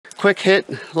quick hit,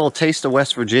 a little taste of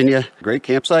West Virginia. Great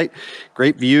campsite,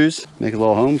 great views. Make a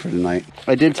little home for tonight.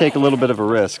 I did take a little bit of a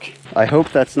risk. I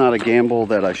hope that's not a gamble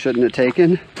that I shouldn't have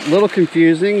taken. A little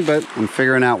confusing, but I'm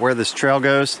figuring out where this trail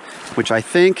goes, which I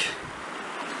think,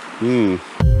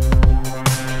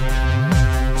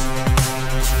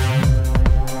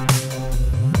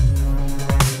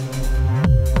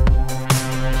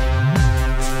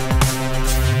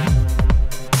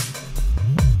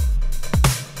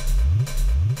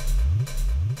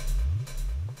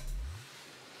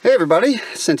 Hey everybody,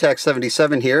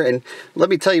 Syntax77 here, and let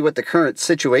me tell you what the current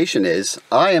situation is.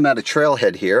 I am at a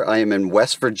trailhead here. I am in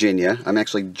West Virginia. I'm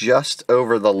actually just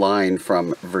over the line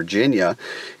from Virginia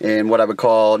in what I would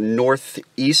call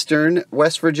northeastern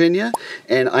West Virginia,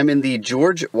 and I'm in the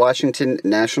George Washington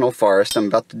National Forest. I'm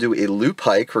about to do a loop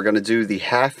hike. We're going to do the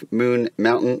Halfmoon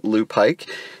Mountain Loop Hike.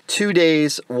 2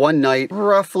 days, 1 night,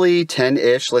 roughly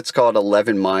 10-ish, let's call it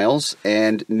 11 miles.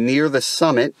 And near the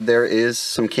summit, there is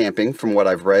some camping from what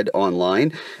I've read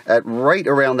online at right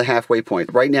around the halfway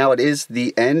point. Right now, it is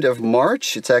the end of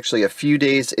March. It's actually a few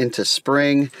days into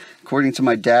spring. According to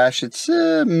my dash, it's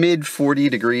mid 40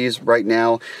 degrees right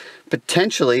now.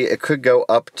 Potentially, it could go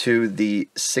up to the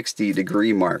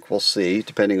 60-degree mark. We'll see,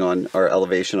 depending on our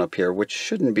elevation up here, which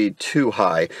shouldn't be too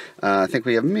high. I think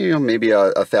we have maybe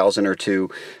 1,000 or 2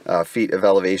 feet of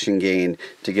elevation gain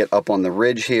to get up on the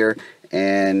ridge here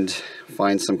and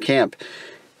find some camp.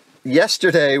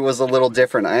 Yesterday was a little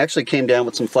different. I actually came down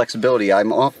with some flexibility.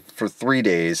 I'm off for 3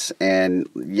 days, and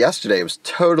yesterday was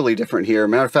totally different here.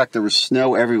 Matter of fact, there was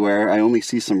snow everywhere. I only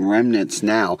see some remnants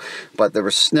now, but there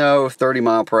was snow,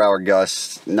 30-mile-per-hour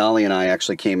gusts. Nolly and I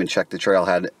actually came and checked the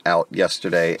trailhead out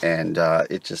yesterday, and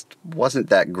it just wasn't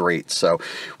that great. So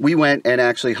we went and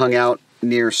actually hung out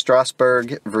near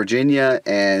Strasburg, Virginia,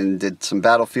 and did some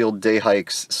battlefield day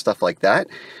hikes, stuff like that.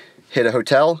 Hit a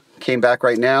hotel, came back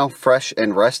right now, fresh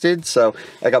and rested. So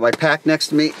I got my pack next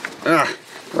to me,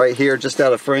 right here, just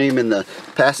out of frame in the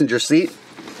passenger seat.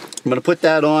 I'm gonna put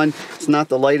that on. It's not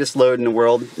the lightest load in the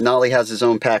world. Nolly has his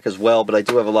own pack as well, but I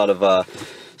do have a lot of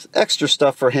extra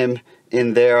stuff for him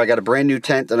in there. I got a brand new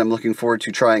tent that I'm looking forward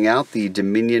to trying out, the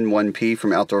Dominion 1P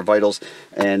from Outdoor Vitals,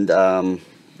 and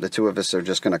the two of us are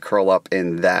just gonna curl up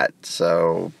in that.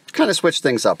 So kind of switch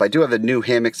things up. I do have a new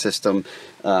hammock system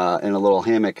and a little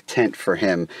hammock tent for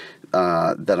him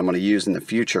that I'm going to use in the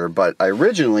future, but I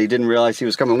originally didn't realize he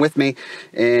was coming with me,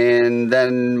 and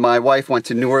then my wife went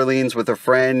to New Orleans with a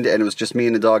friend, and it was just me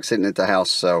and the dog sitting at the house.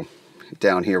 So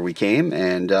down here we came,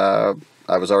 and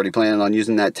I was already planning on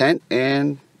using that tent,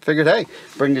 and figured, hey,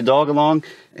 bring the dog along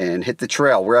and hit the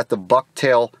trail. We're at the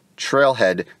Bucktail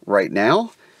Trailhead right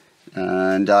now,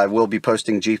 and I will be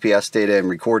posting GPS data and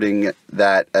recording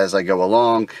that as I go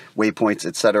along, waypoints,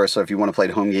 etc. So if you want to play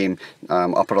the home game,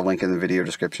 I'll put a link in the video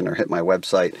description or hit my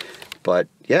website. But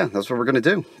yeah, that's what we're going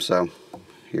to do. So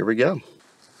here we go.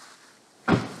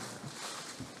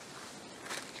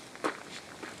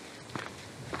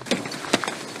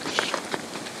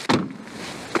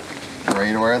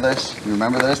 Ready to wear this? You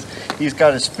remember this? He's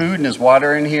got his food and his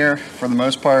water in here for the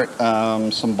most part.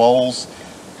 Some bowls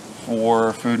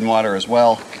for food and water as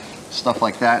well, stuff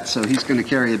like that. So he's going to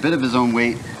carry a bit of his own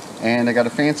weight, and I got a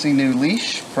fancy new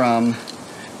leash from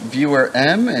viewer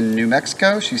M in New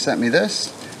Mexico. She sent me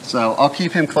this, so I'll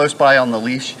keep him close by on the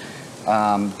leash.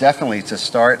 Definitely to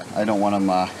start. I don't want him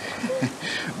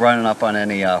running up on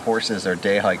any horses or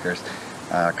day hikers,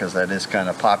 because that is kind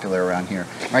of popular around here.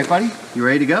 Right, buddy? You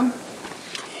ready to go?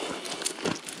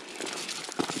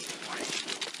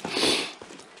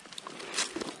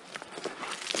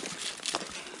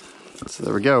 So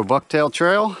there we go, Bucktail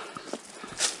Trail.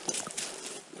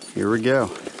 Here we go.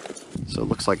 So it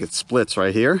looks like it splits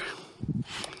right here.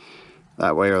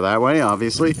 That way or that way,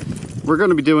 obviously. We're going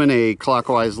to be doing a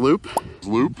clockwise loop.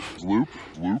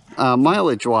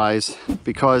 Mileage-wise,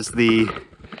 because the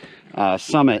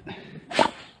summit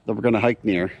that we're going to hike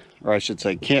near, or I should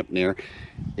say camp near,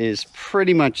 is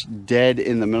pretty much dead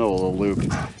in the middle of the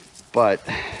loop. But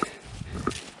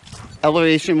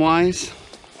elevation-wise,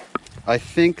 I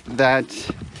think that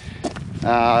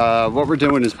what we're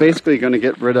doing is basically going to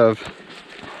get rid of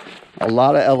a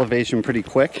lot of elevation pretty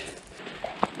quick,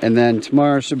 and then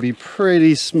tomorrow should be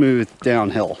pretty smooth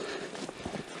downhill.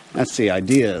 That's the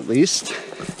idea, at least.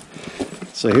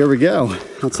 So here we go.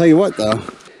 I'll tell you what though,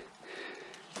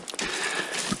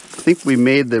 I think we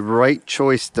made the right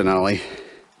choice, Denali,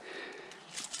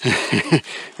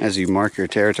 as you mark your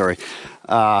territory.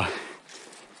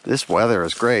 This weather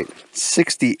is great.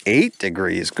 68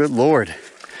 degrees, good Lord.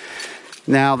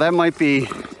 Now that might be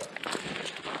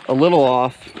a little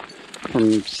off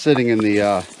from sitting in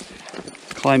the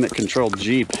climate controlled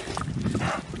Jeep,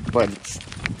 but it's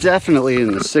definitely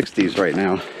in the 60s right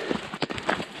now.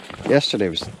 Yesterday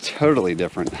was totally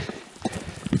different.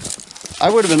 I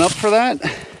would have been up for that.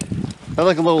 I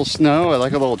like a little snow, I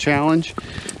like a little challenge,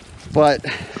 but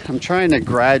I'm trying to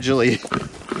gradually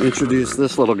introduce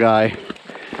this little guy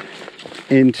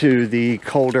into the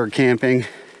colder camping.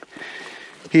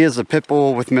 He is a pit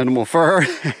bull with minimal fur.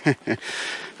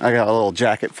 I got a little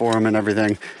jacket for him and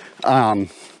everything. And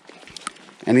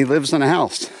he lives in a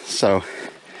house, so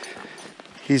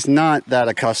he's not that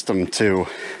accustomed to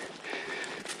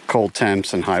cold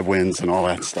temps and high winds and all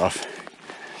that stuff.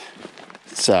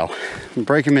 So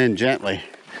break him in gently,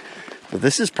 but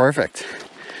this is perfect.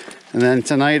 And then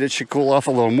tonight it should cool off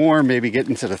a little more, maybe get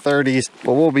into the 30s,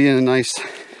 but we'll be in a nice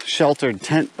sheltered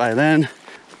tent by then.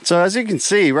 So as you can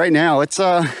see right now, it's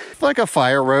like a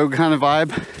fire road kind of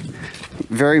vibe,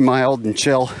 very mild and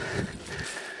chill.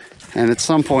 And at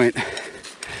some point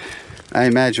I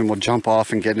imagine we'll jump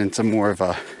off and get into more of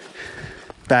a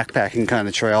backpacking kind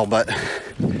of trail, but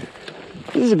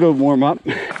this is a good warm-up.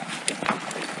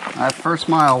 That first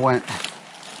mile went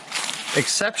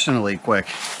exceptionally quick,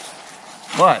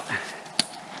 but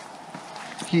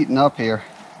heating up here,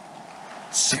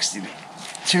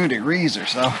 62 degrees or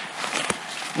so.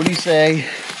 What do you say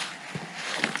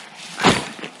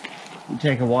we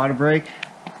take a water break?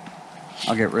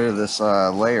 I'll get rid of this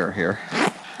layer here.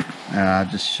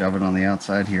 Just shove it on the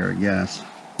outside here, I guess.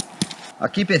 I'll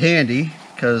keep it handy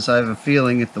because I have a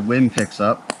feeling if the wind picks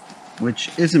up,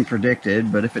 which isn't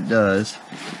predicted, but if it does,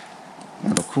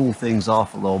 it'll cool things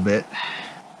off a little bit.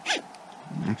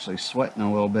 I'm actually sweating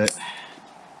a little bit.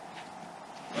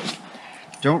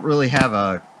 Don't really have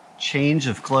a change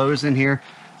of clothes in here.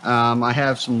 I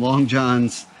have some long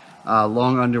johns,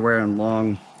 long underwear, and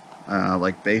long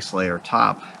like base layer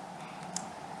top,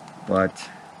 but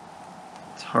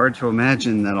it's hard to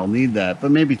imagine that I'll need that,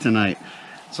 but maybe tonight.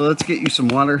 So let's get you some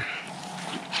water.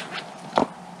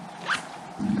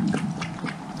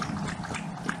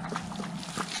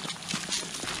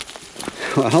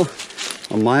 Well,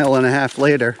 a mile and a half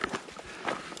later,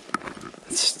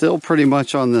 it's still pretty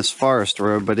much on this forest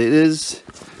road, but it's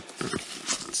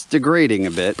degrading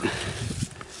a bit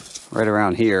right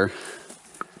around here.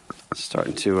 It's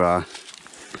starting to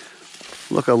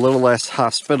look a little less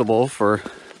hospitable for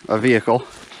a vehicle,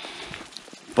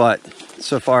 but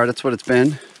so far that's what it's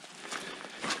been.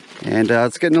 And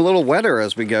it's getting a little wetter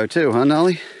as we go too, huh,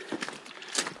 Nelly?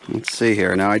 Let's see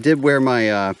here. Now I did wear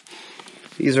my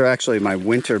these are actually my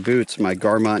winter boots, my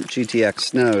Garmont GTX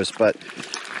Snows, but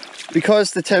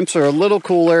because the temps are a little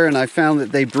cooler and I found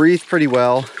that they breathe pretty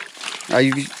well,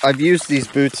 I've used these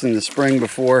boots in the spring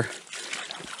before,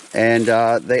 and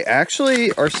they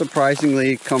actually are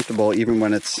surprisingly comfortable even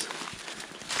when it's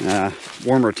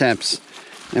warmer temps.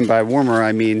 And by warmer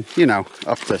I mean, you know,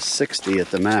 up to 60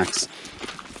 at the max.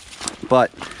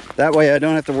 But that way I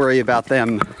don't have to worry about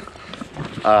them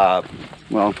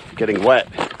well, getting wet.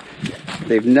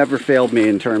 They've never failed me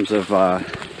in terms of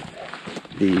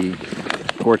the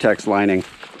Gore-Tex lining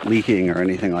leaking or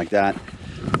anything like that.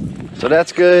 So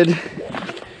that's good.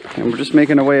 And we're just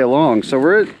making our way along. So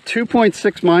we're at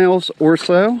 2.6 miles or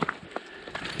so.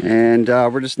 And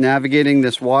we're just navigating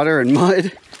this water and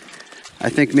mud. I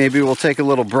think maybe we'll take a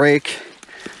little break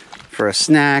for a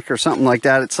snack or something like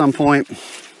that at some point.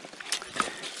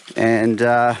 And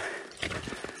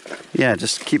yeah,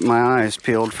 just keep my eyes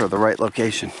peeled for the right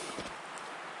location.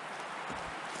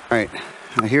 All right,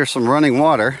 I hear some running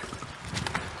water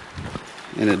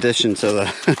in addition to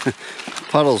the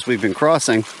puddles we've been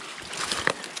crossing.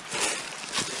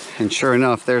 And sure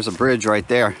enough, there's a bridge right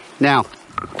there. Now,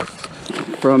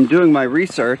 from doing my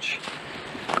research,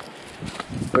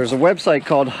 there's a website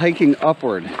called Hiking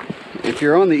Upward. If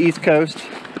you're on the East Coast,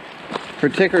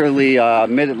 particularly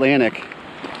Mid-Atlantic,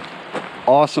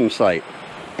 awesome site.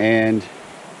 And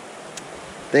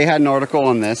they had an article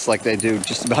on this, like they do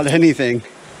just about anything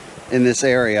in this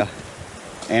area,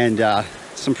 and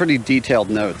some pretty detailed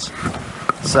notes.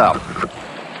 So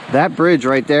that bridge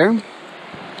right there,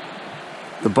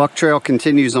 the Buck Trail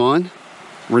continues on.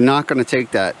 We're not going to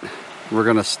take that. We're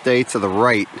going to stay to the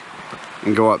right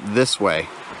and go up this way,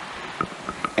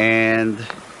 and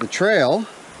the trail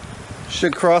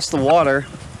should cross the water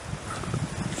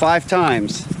 5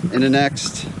 times in the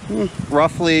next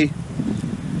roughly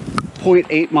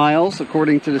 0.8 miles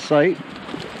according to the site.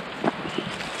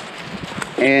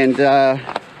 And I'm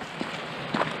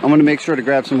going to make sure to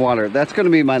grab some water. That's going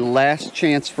to be my last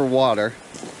chance for water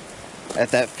at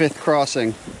that 5th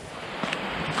crossing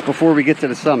before we get to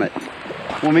the summit.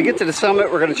 When we get to the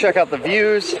summit, we're going to check out the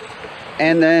views,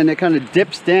 and then it kind of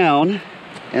dips down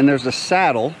and there's a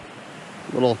saddle,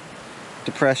 little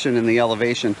depression in the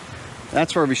elevation,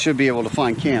 that's where we should be able to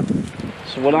find camp.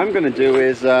 So what I'm going to do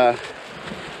is at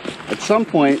some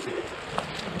point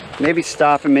maybe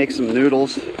stop and make some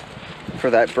noodles for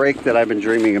that break that I've been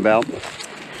dreaming about,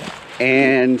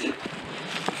 and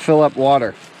fill up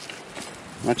water.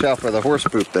 Watch out for the horse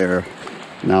poop there,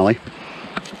 Nolly.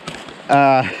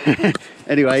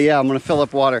 Anyway, yeah, I'm gonna fill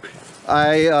up water.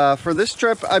 For this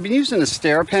trip, I've been using a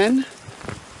stair pen,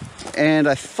 and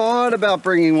I thought about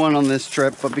bringing one on this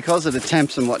trip, but because of the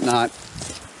temps and whatnot,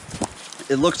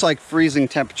 it looks like freezing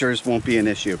temperatures won't be an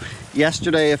issue.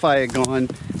 Yesterday, if I had gone,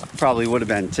 probably would have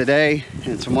been. Today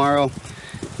and tomorrow,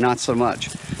 not so much.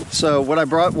 So what I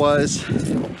brought was,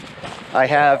 I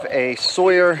have a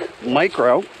Sawyer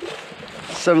Micro,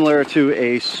 similar to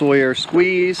a Sawyer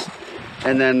Squeeze,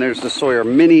 and then there's the Sawyer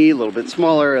Mini, a little bit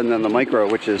smaller, and then the Micro,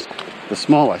 which is the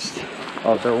smallest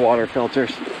of their water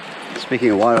filters.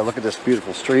 Speaking of water, look at this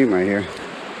beautiful stream right here.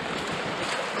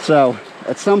 So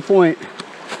at some point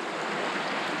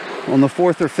on the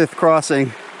 4th or 5th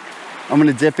crossing, I'm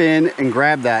gonna dip in and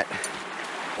grab that.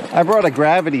 I brought a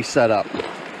gravity setup.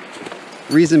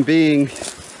 Reason being,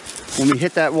 when we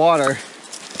hit that water,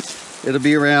 it'll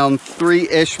be around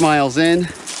 3-ish miles in,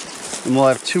 and we'll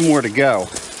have 2 more to go.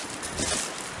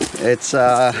 It's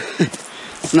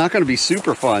it's not going to be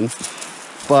super fun,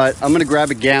 but I'm going to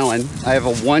grab a gallon. I have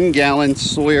a 1-gallon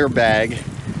Sawyer bag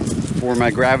for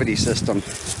my gravity system,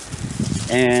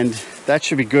 and that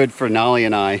should be good for Nolly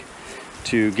and I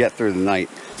to get through the night.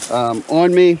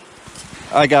 On me,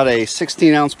 I got a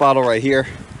 16-ounce bottle right here.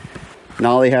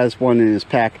 Nolly has one in his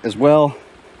pack as well.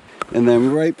 And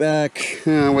then right back,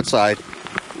 what side?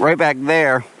 Right back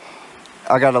there,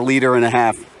 I got 1.5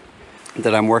 liters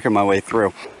that I'm working my way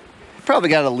through. Probably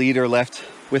got 1 liter left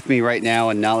with me right now,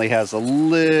 and Nolly has a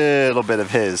little bit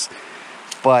of his.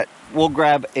 But we'll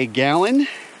grab a gallon,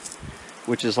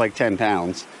 which is like 10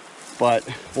 pounds. But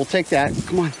we'll take that.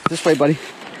 Come on, this way, buddy.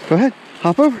 Go ahead,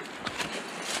 hop over.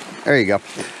 There you go.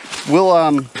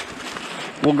 We'll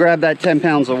grab that 10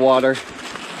 pounds of water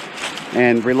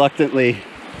and reluctantly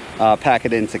pack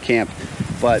it into camp,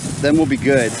 but then we'll be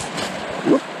good.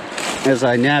 Whoop, as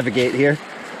I navigate here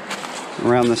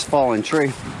around this fallen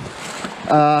tree.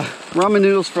 Ramen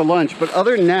noodles for lunch, but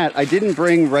other than that, I didn't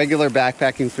bring regular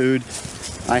backpacking food.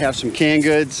 I have some canned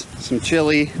goods, some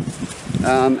chili.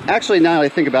 Actually, now that I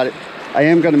think about it, I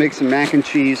am going to make some mac and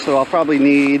cheese, so I'll probably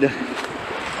need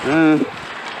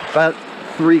about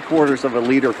 3/4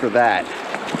 liter for that.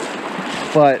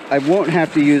 But I won't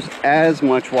have to use as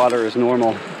much water as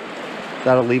normal.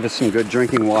 That'll leave us some good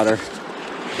drinking water.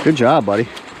 Good job, buddy.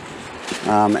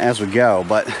 As we go.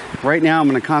 But right now I'm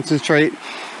going to concentrate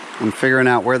on figuring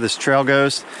out where this trail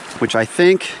goes, which I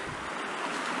think,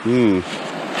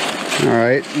 all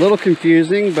right, a little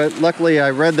confusing, but luckily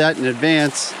I read that in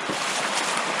advance.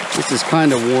 This is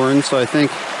kind of worn, so I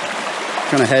think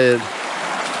kind of headed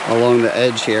along the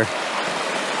edge here.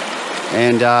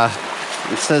 And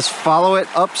it says follow it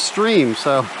upstream,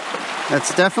 so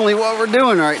that's definitely what we're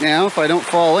doing right now if I don't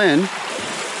fall in.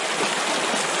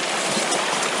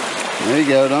 There you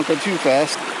go, don't go too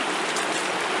fast.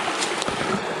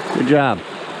 Good job.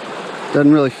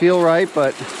 Doesn't really feel right,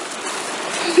 but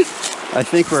I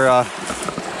think we're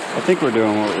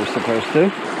doing what we're supposed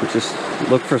to. We'll just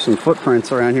look for some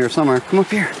footprints around here somewhere. Come up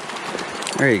here.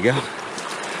 There you go.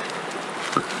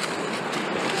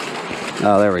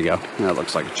 Oh, there we go. That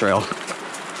looks like a trail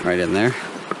right in there.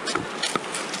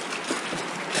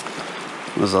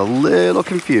 It was a little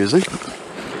confusing,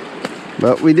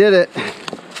 but we did it.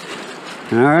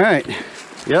 All right.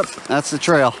 Yep, that's the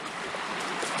trail.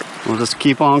 We'll just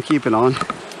keep on keeping on.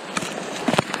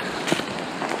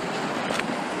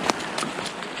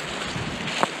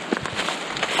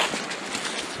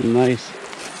 Some nice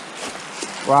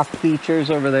rock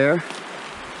features over there.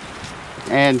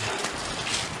 And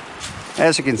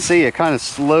as you can see, it kind of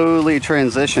slowly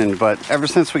transitioned, but ever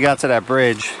since we got to that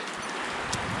bridge,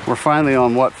 we're finally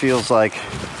on what feels like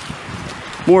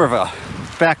more of a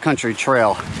backcountry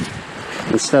trail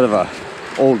instead of a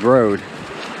old road,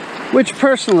 which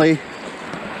personally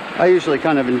I usually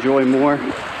kind of enjoy more.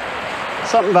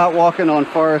 Something about walking on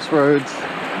forest roads,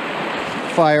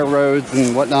 fire roads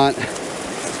and whatnot,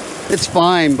 it's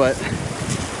fine, but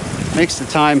makes the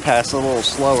time pass a little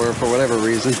slower for whatever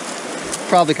reason.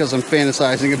 Probably because I'm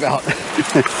fantasizing about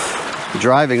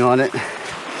driving on it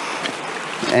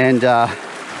and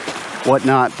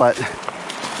whatnot, but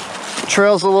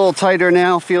trail's a little tighter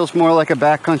now, feels more like a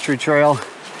backcountry trail.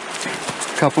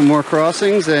 A couple more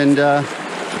crossings and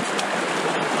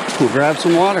we'll grab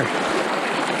some water.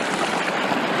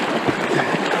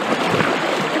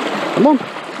 Come on.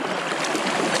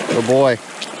 Good boy.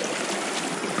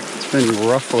 been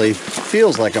roughly,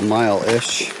 feels like a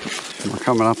mile-ish. We're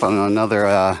coming up on another,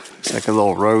 like a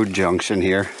little road junction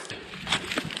here.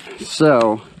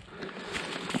 So,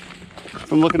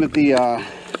 I'm looking at the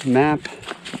map.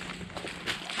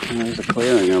 And there's a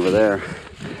clearing over there.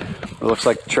 It looks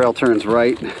like the trail turns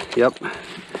right. Yep.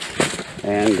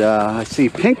 And I see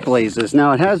pink blazes.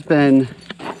 Now, it has been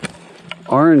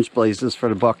orange blazes for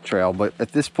the Buck Trail, but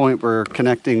at this point we're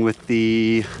connecting with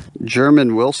the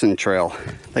German Wilson Trail.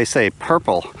 They say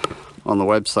purple on the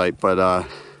website, but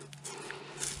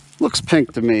looks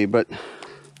pink to me, but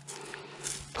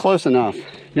close enough.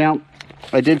 Now,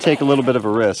 I did take a little bit of a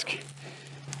risk.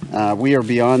 We are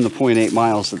beyond the 0.8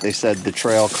 miles that they said the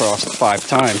trail crossed 5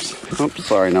 times. Oops,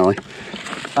 sorry, Nelly.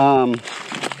 From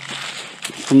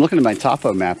looking at my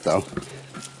topo map, though,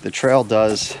 the trail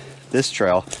does, this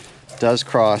trail does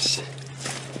cross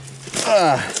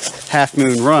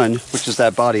Halfmoon Run, which is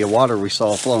that body of water we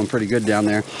saw flowing pretty good down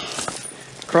there.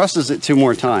 Crosses it 2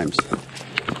 more times.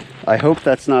 I hope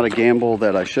that's not a gamble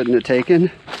that I shouldn't have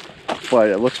taken, but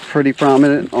it looks pretty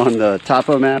prominent on the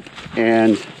topo map,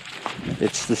 and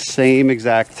it's the same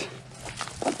exact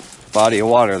body of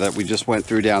water that we just went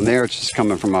through down there. It's just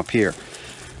coming from up here.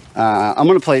 I'm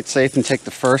going to play it safe and take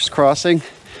the first crossing,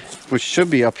 which should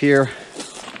be up here.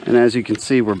 And as you can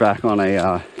see, we're back on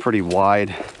a pretty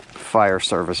wide fire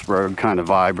service road kind of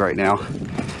vibe right now.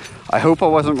 I hope I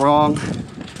wasn't wrong,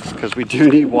 because we do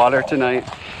need water tonight.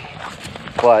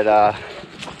 But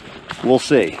we'll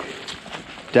see.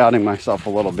 Doubting myself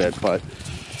a little bit, but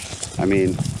I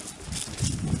mean,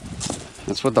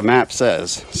 that's what the map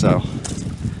says, so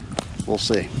we'll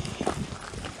see.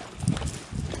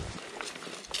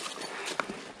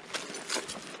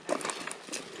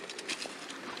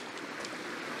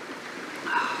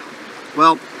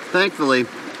 Well, thankfully,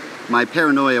 my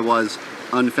paranoia was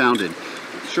unfounded.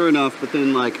 Sure enough,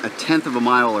 within like a 1/10 of a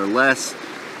mile or less,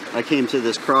 I came to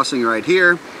this crossing right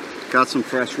here, got some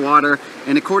fresh water,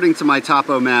 and according to my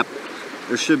topo map,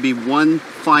 there should be one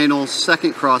final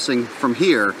second crossing from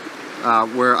here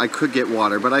where I could get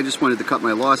water, but I just wanted to cut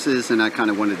my losses and I kind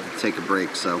of wanted to take a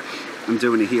break, so I'm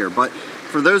doing it here. But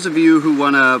for those of you who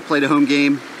want to play the home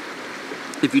game,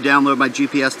 if you download my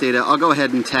GPS data, I'll go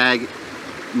ahead and tag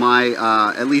my,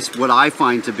 at least what I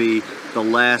find to be the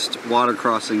last water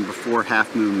crossing before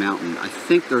Halfmoon Mountain. I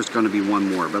think there's going to be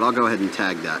one more, but I'll go ahead and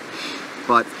tag that.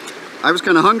 But I was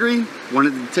kind of hungry,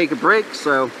 wanted to take a break,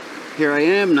 so here I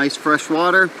am, nice fresh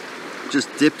water, just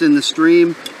dipped in the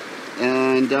stream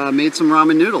and made some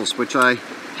ramen noodles, which I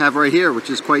have right here, which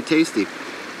is quite tasty.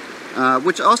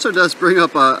 Which also does bring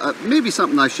up maybe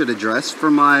something I should address for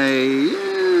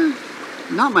my,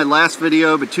 not my last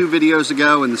video, but 2 videos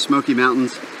ago in the Smoky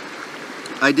Mountains.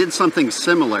 I did something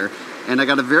similar, and I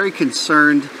got a very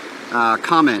concerned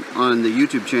comment on the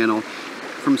YouTube channel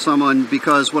from someone,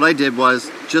 because what I did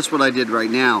was just what I did right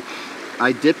now.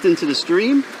 I dipped into the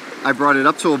stream, I brought it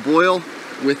up to a boil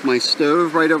with my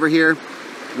stove right over here.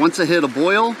 Once it hit a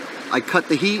boil, I cut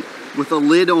the heat with a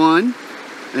lid on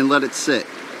and let it sit.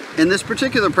 And this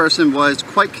particular person was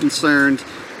quite concerned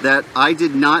that I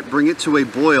did not bring it to a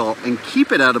boil and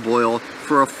keep it at a boil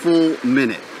for a full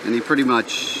minute. And he pretty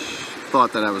much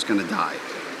thought that I was going to die.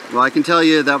 Well, I can tell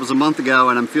you that was a month ago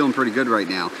and I'm feeling pretty good right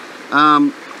now.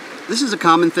 This is a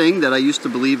common thing that I used to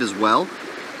believe as well,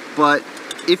 but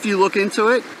if you look into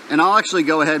it, and I'll actually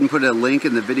go ahead and put a link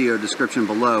in the video description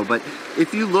below, but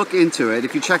if you look into it,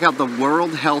 if you check out the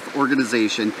World Health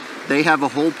Organization, they have a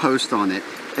whole post on it,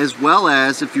 as well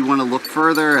as if you want to look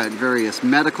further at various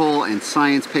medical and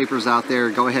science papers out there,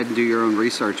 go ahead and do your own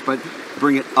research, but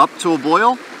bring it up to a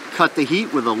boil, cut the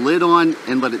heat with a lid on,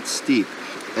 and let it steep.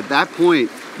 At that point,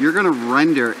 you're going to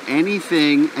render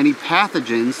anything, any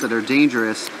pathogens that are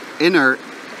dangerous, inert,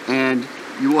 and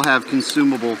you will have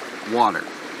consumable water.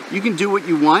 You can do what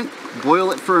you want,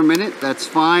 boil it for a minute, that's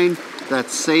fine,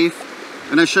 that's safe.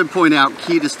 And I should point out,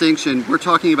 key distinction, we're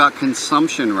talking about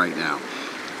consumption right now.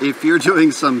 If you're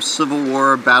doing some Civil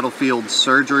War battlefield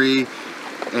surgery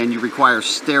and you require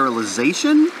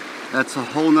sterilization, that's a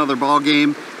whole nother ball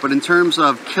game. But in terms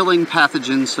of killing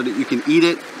pathogens so that you can eat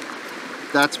it,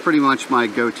 that's pretty much my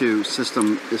go-to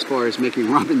system as far as making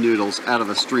ramen noodles out of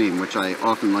a stream, which I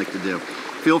often like to do.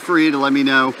 Feel free to let me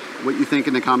know what you think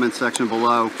in the comments section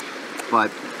below,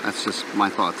 but that's just my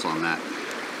thoughts on that.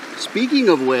 Speaking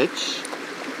of which,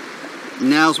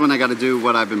 now's when I got to do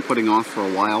what I've been putting off for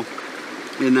a while,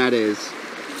 and that is,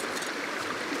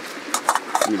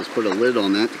 let me just put a lid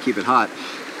on that to keep it hot.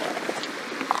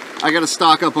 I got to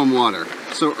stock up on water.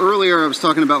 So earlier I was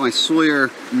talking about my Sawyer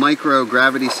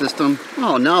microgravity system.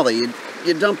 Oh, Nolly,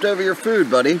 you dumped over your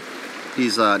food, buddy.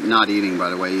 He's not eating,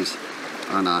 by the way. He's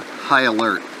on a high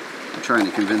alert. I'm trying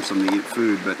to convince them to eat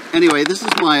food. But anyway, this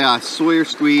is my Sawyer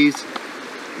Squeeze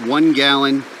 1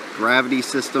 gallon gravity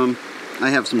system. I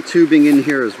have some tubing in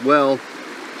here as well.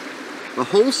 The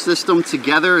whole system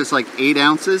together is like 8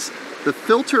 ounces. The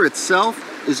filter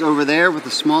itself is over there with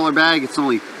a smaller bag. It's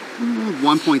only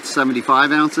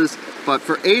 1.75 ounces. But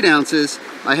for 8 ounces,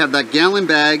 I have that gallon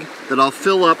bag that I'll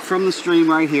fill up from the stream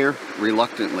right here,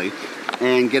 reluctantly,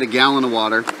 and get a gallon of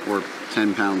water, or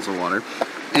 10 pounds of water.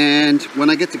 And when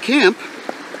I get to camp,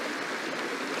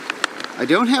 I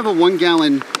don't have a 1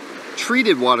 gallon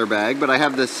treated water bag, but I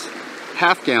have this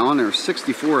half gallon or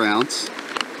 64 ounce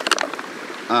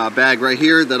bag right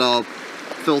here that I'll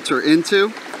filter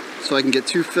into, so I can get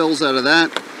 2 fills out of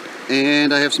that.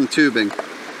 And I have some tubing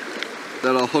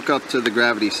that I'll hook up to the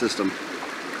gravity system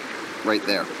right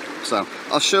there. So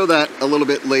I'll show that a little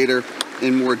bit later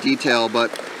in more detail,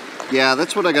 but yeah,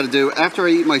 that's what I got to do. After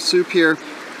I eat my soup here,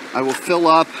 I will fill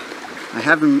up. I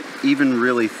haven't even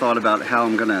really thought about how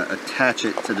I'm going to attach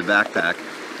it to the backpack.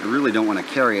 I really don't want to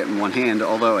carry it in one hand,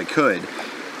 although I could.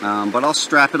 But I'll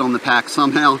strap it on the pack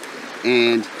somehow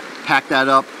and pack that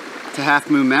up to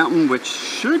Halfmoon Mountain, which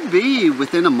should be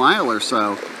within a mile or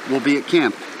so. We'll be at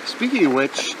camp. Speaking of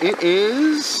which, it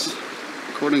is,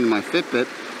 according to my Fitbit,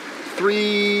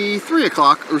 3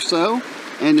 o'clock or so.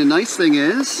 And the nice thing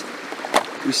is,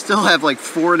 we still have like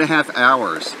 4.5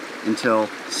 hours until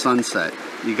sunset.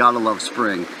 You gotta love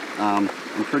spring. I'm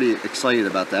pretty excited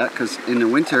about that, because in the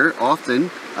winter, often,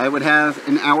 I would have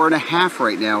 1.5 hours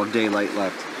right now of daylight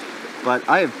left. But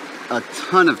I have a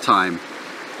ton of time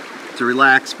to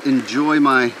relax, enjoy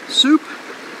my soup,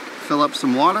 fill up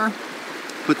some water,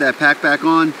 put that pack back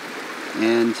on,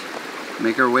 and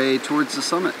make our way towards the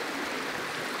summit.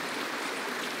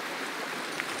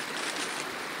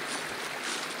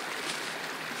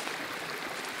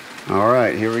 All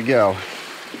right, here we go.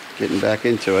 Getting back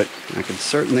into it. I can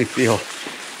certainly feel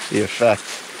the effect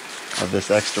of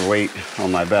this extra weight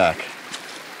on my back,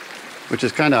 which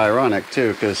is kind of ironic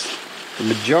too, because the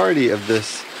majority of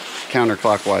this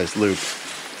counterclockwise loop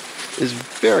is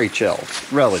very chill,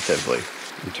 relatively,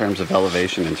 in terms of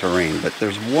elevation and terrain. But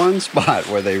there's one spot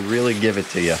where they really give it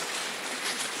to you,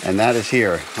 and that is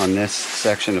here on this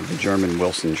section of the German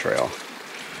Wilson Trail.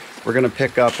 We're going to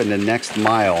pick up in the next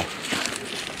mile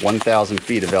 1,000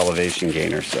 feet of elevation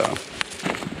gain or so.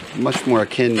 Much more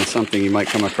akin to something you might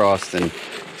come across than,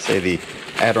 say, the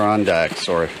Adirondacks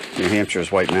or New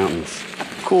Hampshire's White Mountains.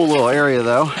 Cool little area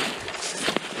though.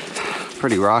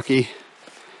 Pretty rocky.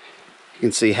 You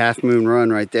can see Halfmoon Run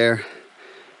right there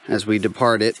as we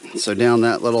depart it. So down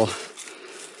that little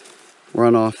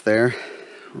runoff there,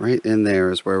 right in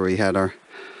there is where we had our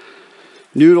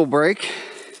noodle break.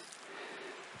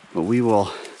 But we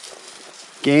will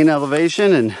gain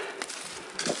elevation and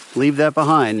leave that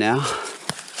behind now.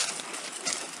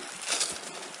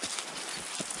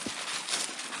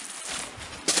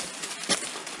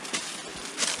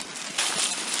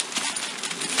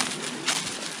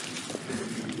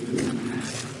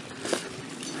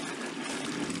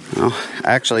 Well,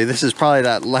 actually, this is probably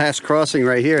that last crossing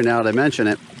right here, now that I mention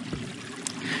it.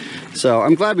 So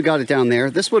I'm glad we got it down there.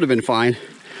 This would have been fine,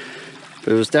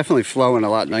 but it was definitely flowing a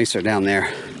lot nicer down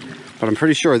there. But I'm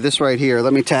pretty sure this right here,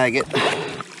 let me tag it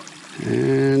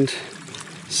and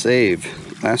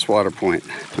save. Last water point.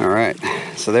 All right,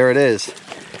 so there it is.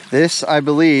 This, I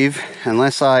believe,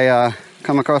 unless I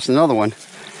come across another one,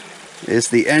 is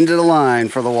the end of the line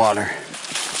for the water.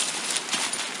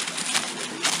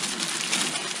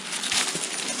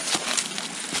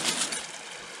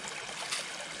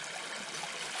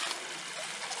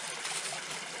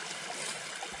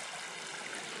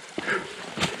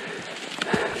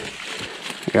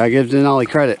 I give Denali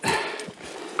credit.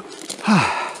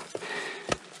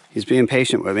 He's being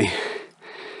patient with me,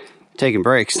 taking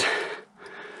breaks.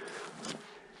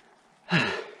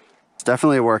 It's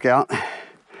definitely a workout.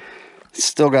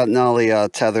 Still got Nolly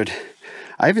tethered.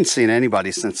 I haven't seen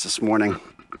anybody since this morning.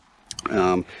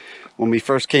 When we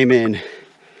first came in,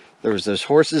 there was those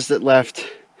horses that left.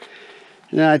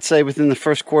 And I'd say within the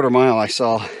first quarter mile, I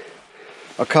saw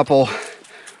a couple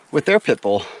with their pit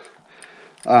bull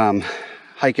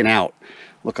hiking out.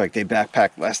 Looked like they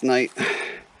backpacked last night.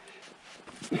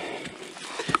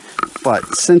 But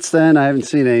since then, I haven't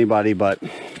seen anybody, but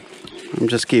I'm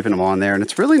just keeping him on there. And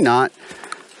it's really not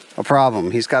a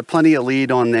problem. He's got plenty of lead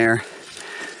on there.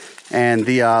 And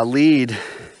the lead,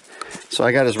 so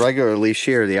I got his regular leash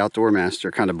here, the Outdoor Master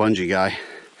kind of bungee guy.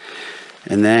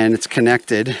 And then it's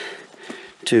connected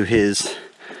to his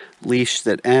leash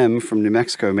that M from New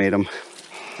Mexico made him,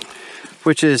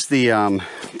 which is the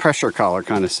pressure collar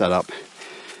kind of setup.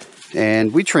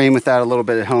 And we train with that a little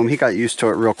bit at home. He got used to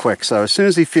it real quick. So as soon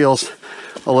as he feels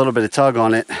a little bit of tug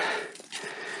on it,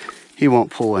 he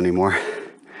won't pull anymore.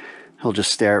 He'll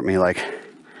just stare at me like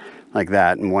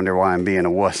that and wonder why I'm being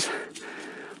a wuss.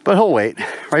 But he'll wait.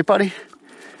 Right, buddy?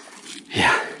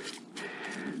 Yeah.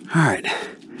 All right.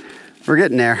 We're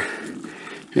getting there.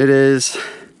 It is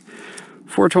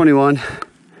 4:21.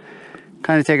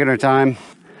 Kind of taking our time.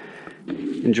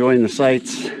 Enjoying the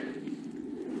sights.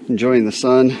 Enjoying the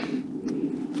sun.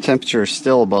 Temperature is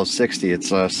still above 60.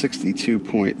 It's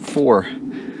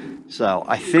 62.4. So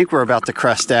I think we're about to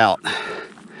crest out.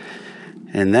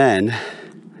 And then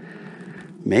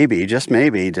maybe, just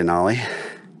maybe, Denali,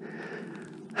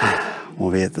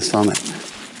 we'll be at the summit.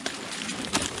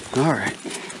 All right.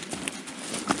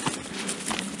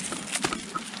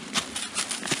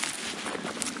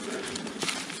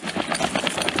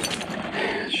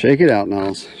 Shake it out,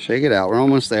 Knowles. Shake it out. We're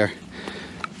almost there.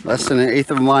 Less than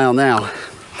 1/8 of a mile now.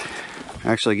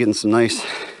 Actually getting some nice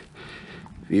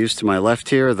views to my left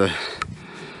here, the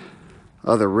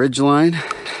other ridge line.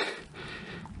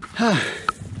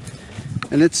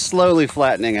 And it's slowly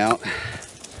flattening out.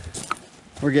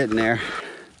 We're getting there.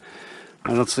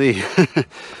 I don't see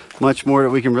much more that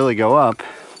we can really go up.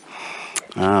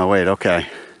 Oh, wait, okay.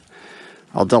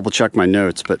 I'll double check my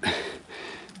notes, but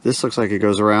this looks like it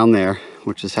goes around there,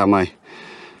 which is how my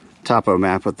topo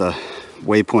map with the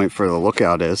waypoint for the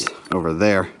lookout is over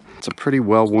there. It's a pretty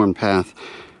well-worn path.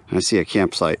 I see a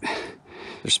campsite.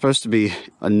 There's supposed to be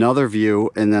another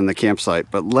view and then the campsite,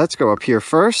 but let's go up here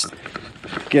first,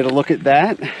 get a look at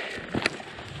that,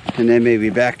 and then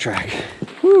maybe backtrack.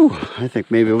 Whew, I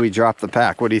think maybe we drop the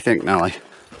pack. What do you think, Nelly?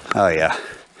 Oh yeah.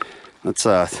 Let's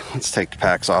take the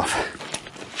packs off.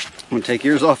 Want to take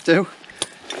yours off too?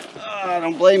 I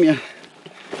don't blame you.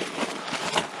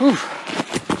 Whew.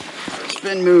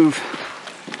 Spin move.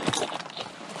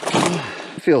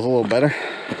 Feels a little better.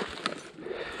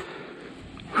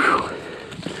 Whew.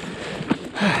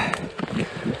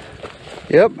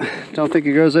 Yep, don't think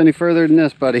it goes any further than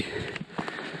this, buddy.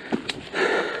 Let's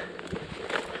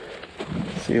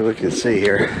see what we can see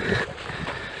here.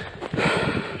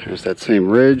 There's that same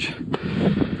ridge.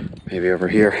 Maybe over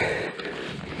here.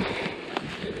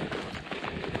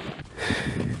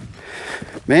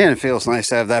 Man, it feels nice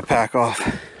to have that pack off.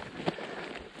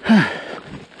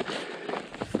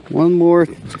 One more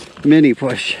mini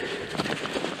push.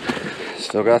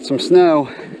 Still got some snow.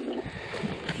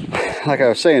 Like I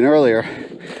was saying earlier,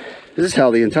 this is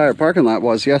how the entire parking lot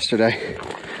was yesterday.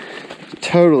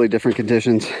 Totally different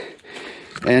conditions.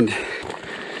 And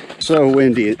so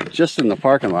windy, just in the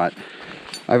parking lot.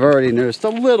 I've already noticed a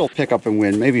little pickup in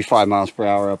wind, maybe 5 miles per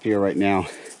hour up here right now.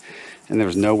 And there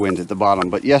was no wind at the bottom,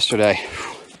 but yesterday,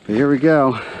 here we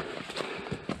go.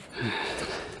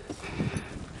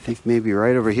 I think maybe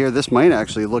right over here. This might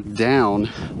actually look down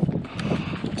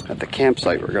at the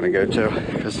campsite we're gonna go to,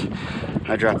 because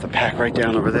I dropped the pack right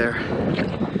down over there.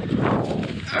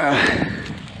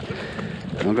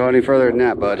 Don't go any further than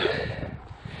that, bud.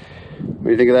 What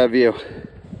do you think of that view?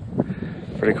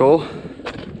 Pretty cool?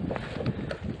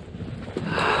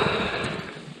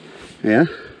 Yeah?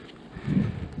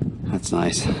 That's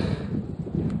nice.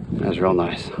 That's real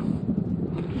nice.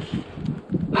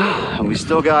 And we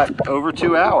still got over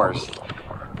 2 hours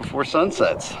before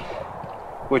sunsets,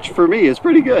 which for me is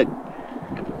pretty good.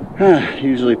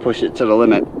 Usually push it to the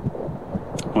limit.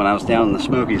 When I was down in the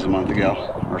Smokies a month ago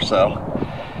or so,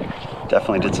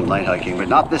 definitely did some night hiking, but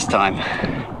not this time.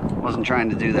 Wasn't trying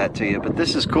to do that to you, but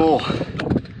this is cool.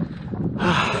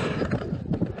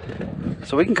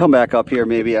 So we can come back up here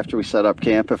maybe after we set up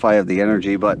camp if I have the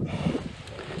energy, but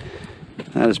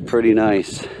that is pretty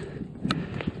nice.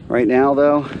 Right now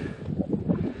though,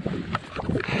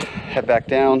 head back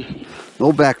down.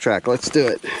 Little backtrack, let's do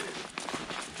it.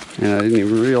 And I didn't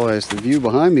even realize the view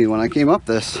behind me when I came up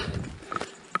this.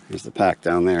 There's the pack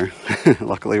down there.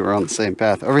 Luckily we're on the same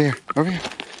path. Over here,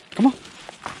 come on.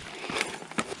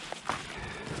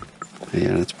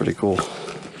 Yeah, that's pretty cool.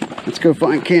 Let's go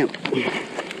find camp.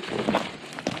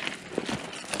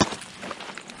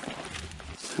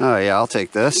 Oh yeah, I'll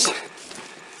take this.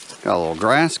 Got a little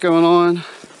grass going on,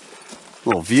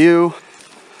 little view,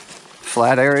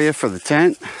 flat area for the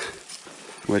tent,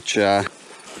 which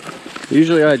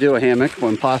usually I do a hammock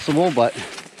when possible, but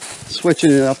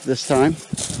switching it up this time.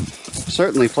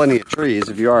 Certainly plenty of trees.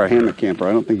 If you are a hammock camper,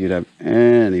 I don't think you'd have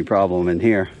any problem in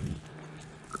here.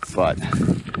 But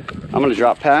I'm gonna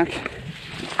drop pack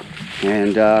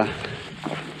and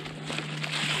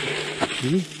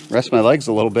rest my legs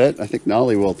a little bit. I think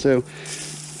Nolly will too.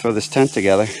 Throw this tent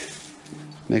together,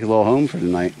 make a little home for the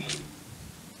night.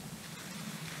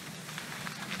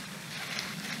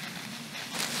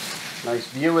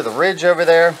 view of the ridge over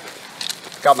there.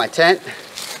 Got my tent.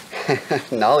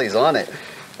 Nolly's on it.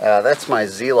 That's my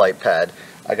Z-Light pad.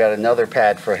 I got another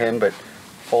pad for him, but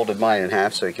folded mine in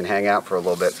half so he can hang out for a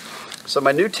little bit. So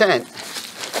my new tent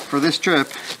for this trip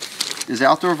is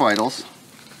Outdoor Vitals,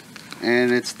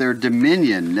 and it's their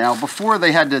Dominion. Now before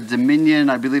they had the Dominion,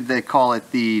 I believe they call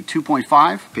it the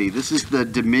 2.5P. This is the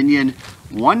Dominion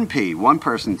 1P, one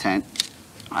person tent.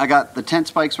 I got the tent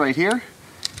spikes right here,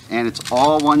 and it's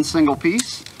all one single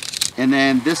piece. And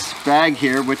then this bag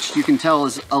here, which you can tell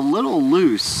is a little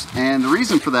loose, and the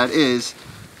reason for that is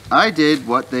I did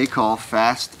what they call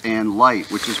fast and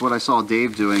light, which is what I saw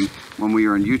Dave doing when we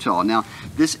were in Utah. Now,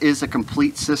 this is a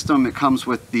complete system. It comes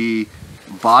with the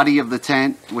body of the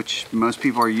tent, which most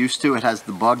people are used to. It has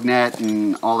the bug net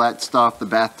and all that stuff, the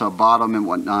bathtub bottom and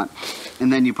whatnot,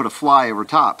 and then you put a fly over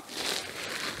top.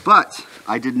 But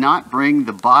I did not bring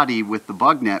the body with the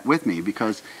bug net with me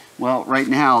because, well, right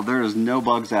now there is no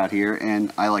bugs out here,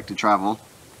 and I like to travel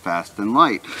fast and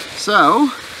light. So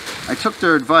I took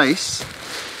their advice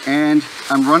and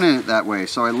I'm running it that way.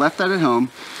 So I left that at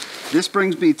home. This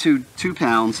brings me to 2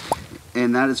 pounds,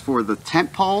 and that is for the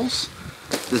tent poles,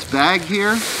 this bag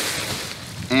here,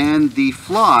 and the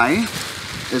fly,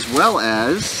 as well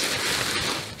as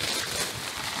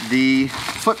the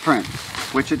footprint,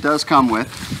 which it does come with.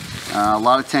 A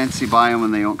lot of tents, you buy them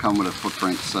and they don't come with a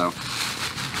footprint. So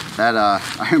that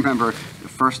I remember the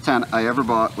first tent I ever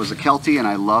bought was a Kelty, and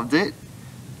I loved it,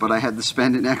 but I had to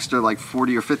spend an extra like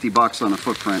 40 or 50 bucks on a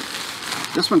footprint.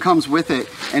 This one comes with it,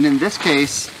 and in this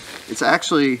case it's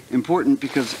actually important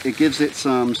because it gives it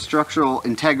some structural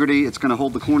integrity. It's going to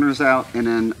hold the corners out, and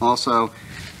then also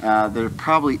there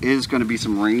probably is going to be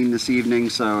some rain this evening,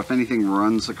 so if anything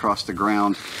runs across the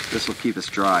ground, this will keep us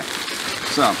dry.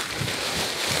 So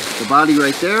the body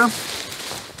right there.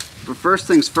 But first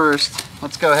things first,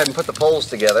 let's go ahead and put the poles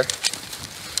together.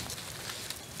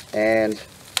 And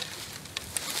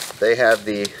they have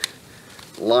the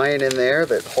line in there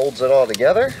that holds it all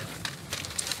together,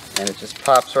 and it just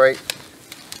pops right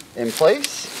in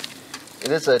place.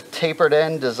 It is a tapered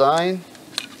end design,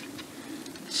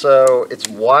 so it's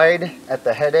wide at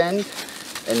the head end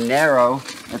and narrow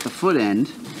at the foot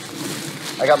end.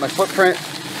 I got my footprint.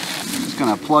 Just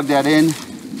gonna plug that in.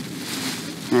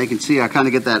 Now you can see I kind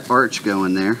of get that arch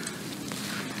going there.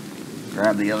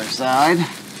 Grab the other side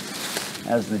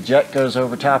as the jet goes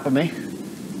over top of me.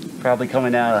 Probably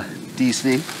coming out of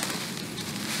DC.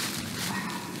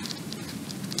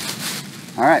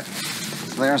 All right,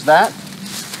 so there's that.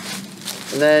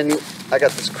 And then I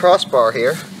got this crossbar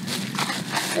here,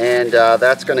 and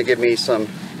that's going to give me some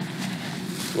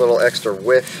little extra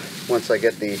width once I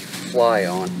get the fly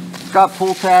on. It's got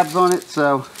pull tabs on it,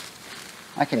 so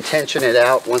I can tension it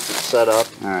out once it's set up.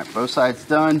 All right, both sides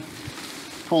done.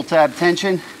 Pull tab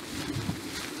tension.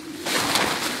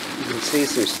 You can see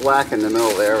some slack in the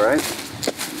middle there, right?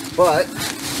 But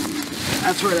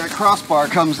that's where that crossbar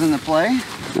comes into play.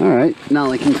 All right,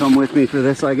 Nolly can come with me for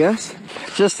this, I guess.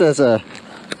 Just as a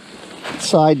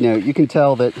side note, you can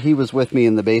tell that he was with me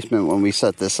in the basement when we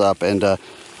set this up, and to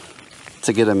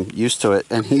get him used to it,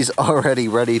 and he's already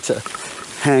ready to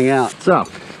hang out. So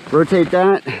rotate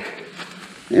that.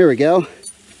 There we go.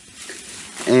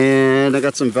 And I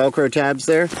got some Velcro tabs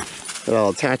there that I'll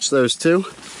attach those to,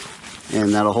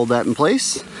 and that'll hold that in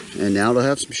place, and now it'll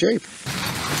have some shape.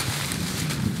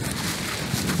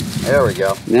 There we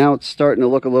go. Now it's starting to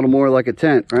look a little more like a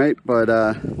tent, right?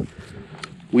 But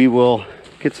we will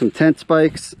get some tent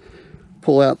spikes,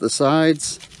 pull out the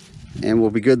sides, and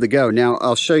we'll be good to go. Now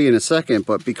I'll show you in a second,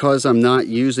 but because I'm not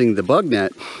using the bug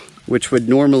net, which would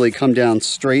normally come down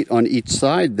straight on each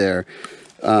side there,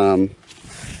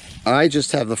 I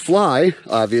just have the fly,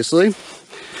 obviously,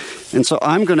 and so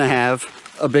I'm going to have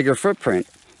a bigger footprint.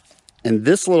 And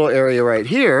this little area right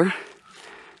here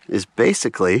is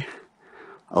basically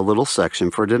a little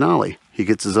section for Denali. He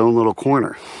gets his own little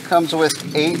corner. Comes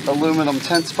with 8 aluminum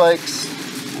tent spikes,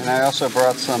 and I also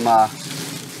brought some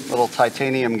little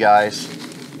titanium guys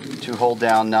to hold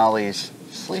down Nolly's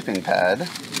sleeping pad.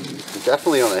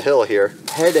 Definitely on a hill here.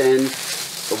 Head end,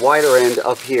 the wider end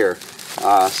up here.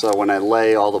 So when I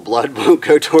lay, all the blood won't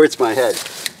go towards my head.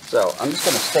 So I'm just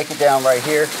going to stake it down right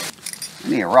here. I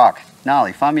need a rock.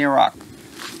 Nolly, find me a rock.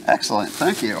 Excellent,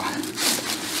 thank you. All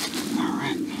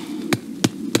right.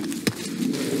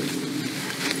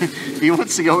 He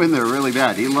wants to go in there really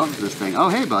bad. He loves this thing. Oh,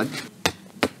 hey, bud.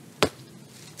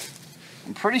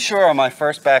 I'm pretty sure on my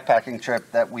first backpacking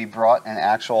trip that we brought an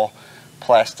actual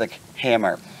plastic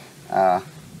hammer.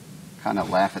 Kind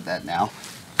of laugh at that now.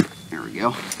 There we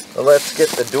go. So let's get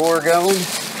the door going.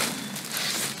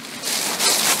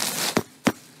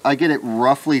 I get it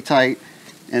roughly tight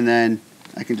and then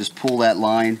I can just pull that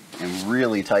line and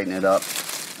really tighten it up.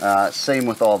 Same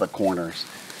with all the corners.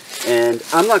 And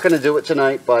I'm not going to do it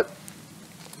tonight, but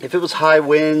if it was high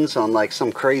winds on like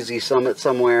some crazy summit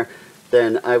somewhere,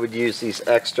 then I would use these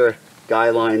extra guy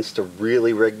lines to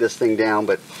really rig this thing down,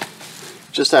 but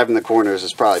just having the corners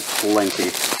is probably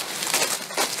plenty.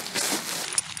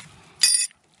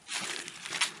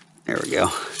 There we go.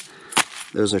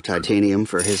 Those are titanium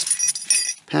for his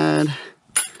pad.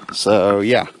 So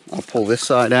yeah, I'll pull this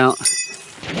side out.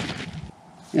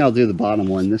 Yeah, I'll do the bottom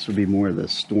one. This would be more of the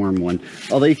storm one.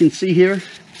 Although you can see here,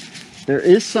 there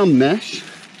is some mesh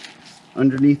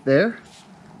underneath there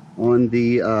on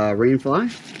the rainfly.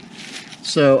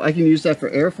 So I can use that for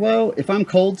airflow. If I'm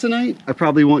cold tonight, I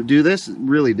probably won't do this. It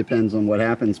really depends on what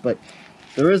happens. But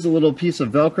there is a little piece of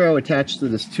Velcro attached to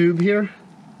this tube here.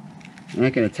 And I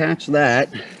can attach that.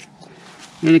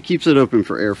 And it keeps it open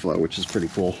for airflow, which is pretty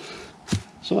cool.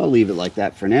 So I'll leave it like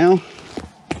that for now.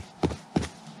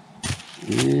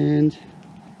 And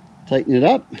tighten it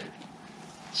up.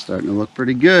 Starting to look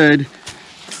pretty good.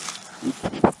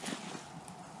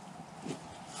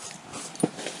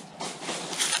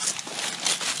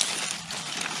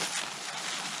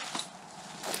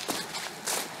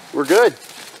 We're good.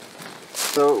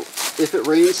 So if it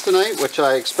rains tonight, which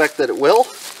I expect that it will,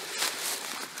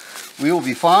 we will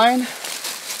be fine.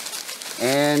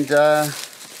 And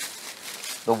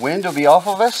the wind will be off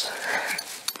of us.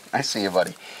 I see you,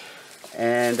 buddy.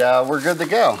 And we're good to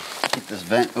go. Keep this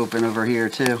vent open over here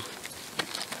too.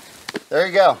 There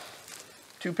you go.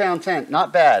 2-pound tent,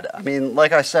 not bad. I mean,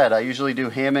 like I said, I usually do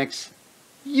hammocks,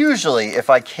 usually if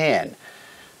I can.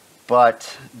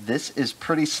 But this is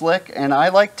pretty slick, and I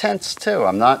like tents too.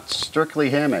 I'm not strictly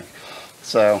hammock.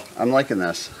 So I'm liking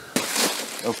this.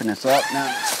 Open this up,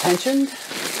 now it's tensioned.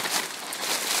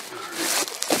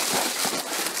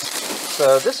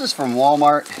 So this is from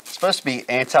Walmart. It's supposed to be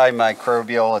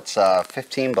antimicrobial. It's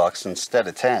 15 bucks instead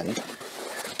of 10.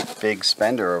 Big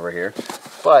spender over here.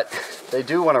 But they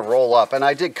do want to roll up, and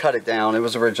I did cut it down. It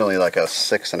was originally like a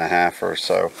 6.5 or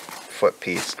so foot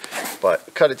piece,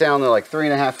 but cut it down to like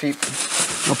 3.5 feet.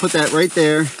 I'll put that right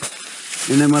there.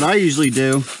 And then what I usually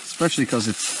do, especially because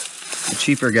it's a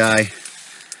cheaper guy,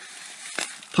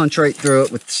 punch right through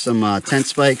it with some tent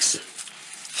spikes,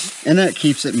 and that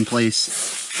keeps it in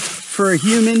place. For a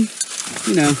human,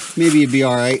 you know, maybe you'd be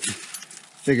all right.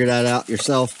 Figure that out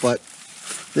yourself, but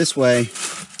this way,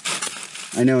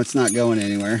 I know it's not going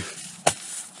anywhere.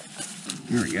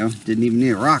 There we go. Didn't even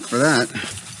need a rock for that.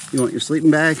 You want your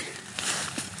sleeping bag?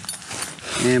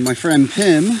 And my friend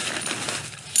Pim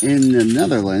in the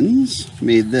Netherlands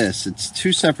made this. It's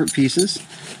 2 separate pieces,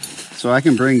 so I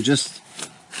can bring just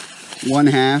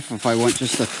 1/2 if I want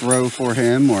just a throw for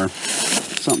him or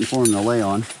something for him to lay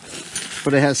on.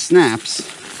 But it has snaps,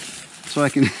 so I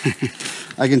can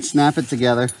I can snap it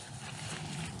together,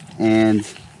 and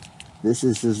this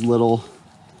is his little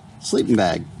sleeping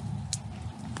bag.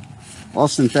 All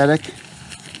synthetic,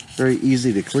 very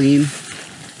easy to clean,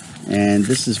 and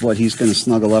this is what he's going to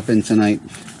snuggle up in tonight.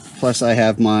 Plus I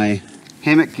have my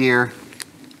hammock gear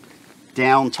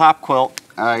down top quilt.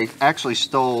 I actually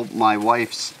stole my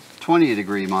wife's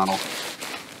 20-degree model,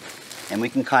 and we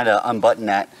can kind of unbutton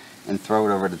that and throw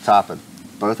it over the top of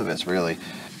both of us, really.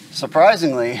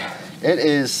 Surprisingly, it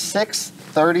is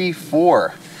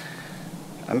 6:34.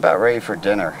 I'm about ready for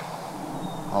dinner,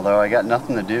 although I got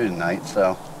nothing to do tonight,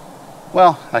 so,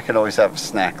 well, I could always have a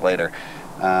snack later.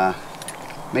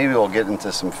 Maybe we'll get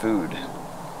into some food.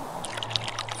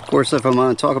 Of course, if I'm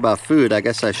going to talk about food, I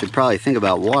guess I should probably think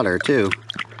about water too.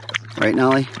 Right,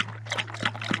 Nolly?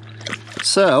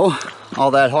 So,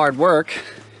 all that hard work,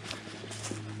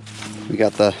 we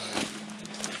got the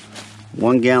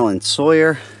 1-gallon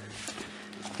Sawyer,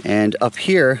 and up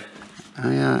here,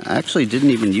 I actually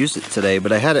didn't even use it today,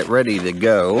 but I had it ready to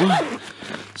go.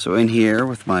 So in here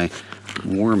with my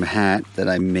warm hat that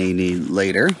I may need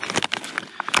later,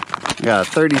 I got a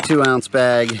 32-ounce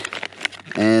bag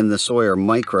and the Sawyer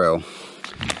Micro.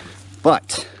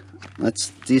 But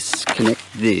let's disconnect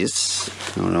this.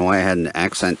 I don't know why I had an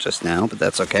accent just now, but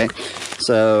that's okay.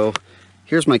 So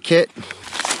here's my kit.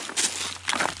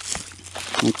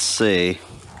 Let's see.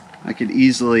 I could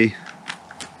easily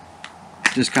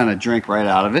just kind of drink right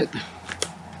out of it.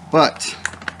 But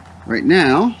right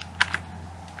now,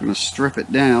 I'm going to strip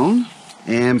it down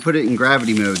and put it in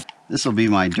gravity mode. This will be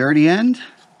my dirty end,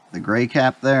 the gray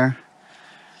cap there.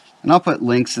 And I'll put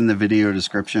links in the video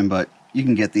description, but you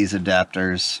can get these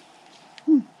adapters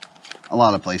a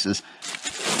lot of places.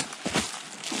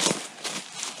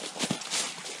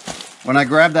 When I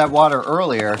grabbed that water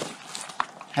earlier,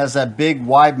 has that big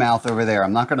wide mouth over there.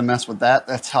 I'm not going to mess with that.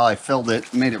 That's how I filled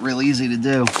it. Made it real easy to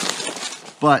do.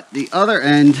 But the other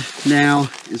end now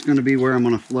is going to be where I'm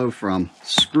going to flow from.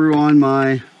 Screw on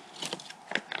my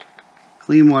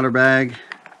clean water bag.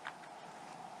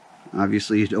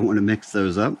 Obviously you don't want to mix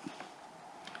those up.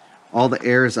 All the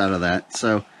air is out of that.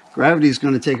 So gravity is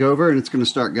going to take over and it's going to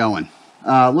start going.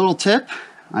 Little tip,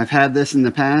 I've had this in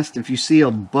the past. If you see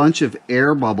a bunch of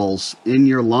air bubbles in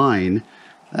your line,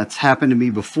 that's happened to me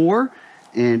before,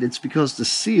 and it's because the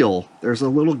seal, there's a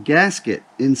little gasket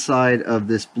inside of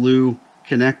this blue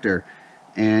connector,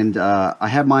 and I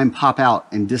had mine pop out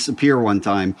and disappear one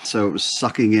time, so it was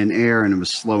sucking in air and it was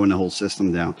slowing the whole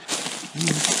system down.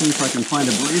 Let's see if I can find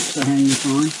a brace to hang this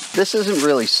on. This isn't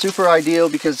really super ideal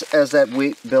because as that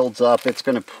weight builds up, it's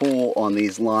going to pull on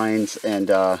these lines and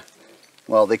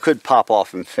well, they could pop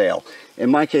off and fail. In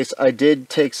my case, I did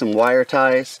take some wire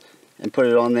ties and put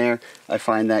it on there. I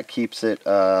find that keeps it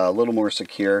a little more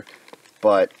secure,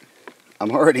 but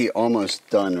I'm already almost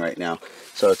done right now.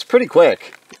 So it's pretty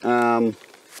quick.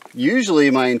 Usually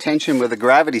my intention with a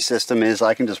gravity system is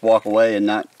I can just walk away and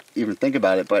not even think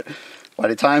about it, but by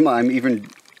the time I'm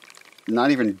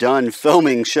not even done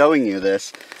filming showing you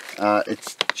this,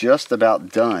 it's just about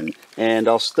done. And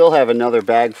I'll still have another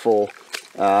bag full,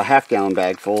 half-gallon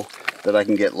bag full that I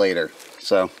can get later.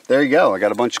 So there you go. I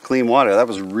got a bunch of clean water. That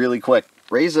was really quick.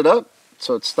 Raise it up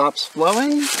so it stops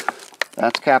flowing.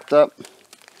 That's capped up.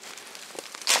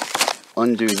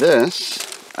 Undo this.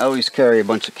 I always carry a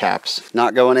bunch of caps.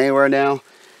 Not going anywhere now.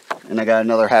 And I got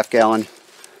another half-gallon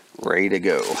ready to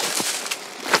go.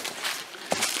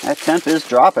 That temp is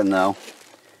dropping though.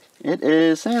 It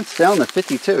is, it's down to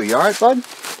 52. You alright, bud?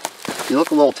 You look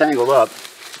a little tangled up.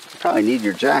 You probably need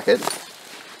your jacket.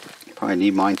 You probably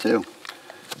need mine too.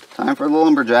 Time for the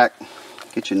lumberjack.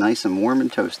 Get you nice and warm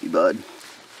and toasty, bud.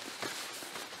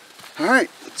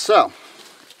 Alright, so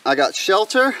I got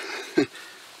shelter.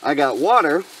 I got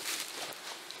water.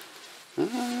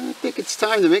 I think it's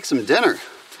time to make some dinner.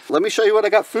 Let me show you what I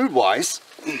got food-wise.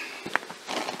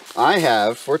 I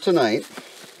have, for tonight,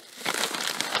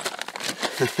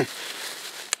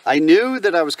 I knew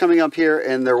that I was coming up here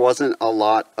and there wasn't a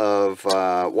lot of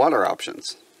water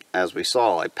options. As we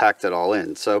saw, I packed it all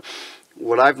in. So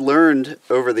what I've learned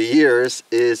over the years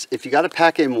is if you got to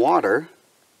pack in water,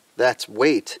 that's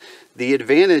weight. The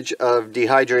advantage of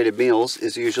dehydrated meals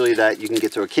is usually that you can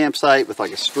get to a campsite with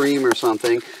like a stream or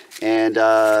something, and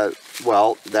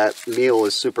well, that meal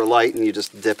is super light and you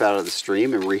just dip out of the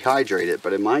stream and rehydrate it.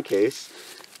 But in my case,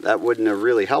 that wouldn't have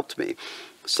really helped me.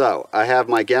 So I have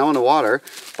my gallon of water,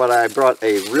 but I brought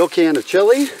a real can of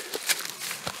chili,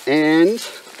 and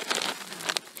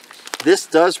this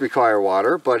does require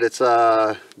water, but it's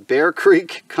Bear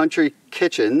Creek Country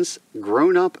Kitchen's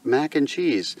grown-up mac and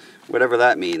cheese, whatever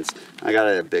that means. I got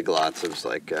it at Big Lots. It was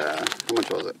like, how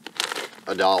much was it?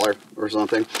 $1 or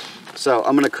something. So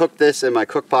I'm going to cook this in my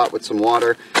cook pot with some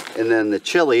water, and then the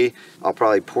chili, I'll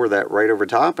probably pour that right over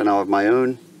top, and I'll have my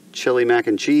own chili mac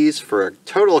and cheese for a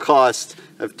total cost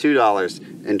of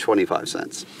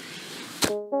 $2.25.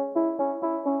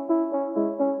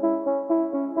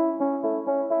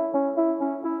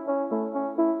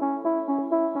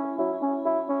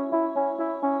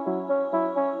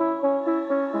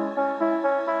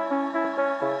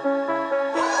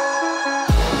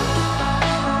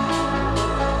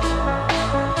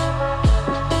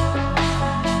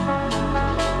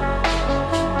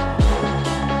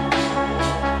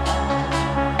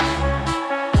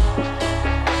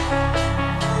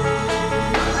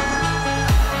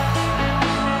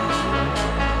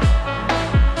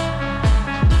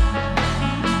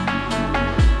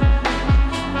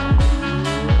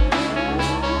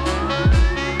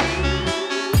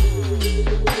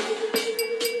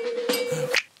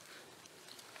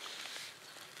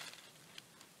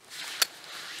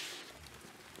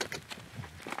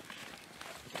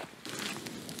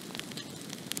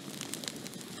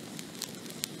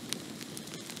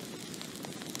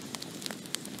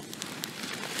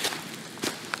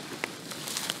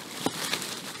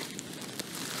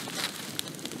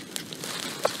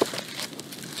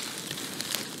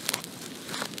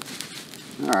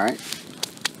 All right.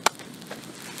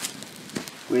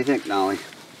 What do you think, Nolly?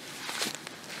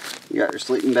 You got your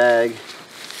sleeping bag.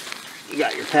 You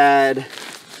got your pad.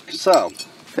 So,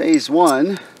 phase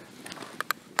one,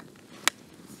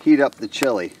 heat up the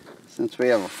chili. Since we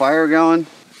have a fire going,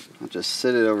 I'll just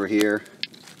sit it over here,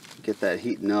 get that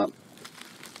heating up.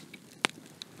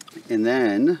 And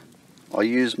then I'll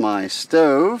use my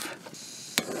stove.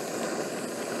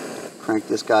 Crank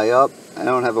this guy up. I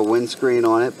don't have a windscreen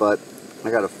on it, but I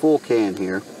got a full can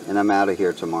here, and I'm out of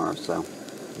here tomorrow, so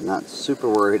Not super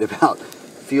worried about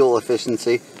fuel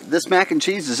efficiency. This mac and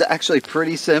cheese is actually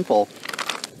pretty simple.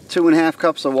 2.5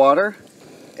 cups of water,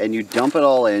 and you dump it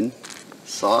all in.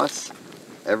 Sauce,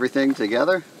 everything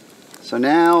together. So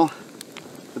now,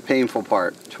 the painful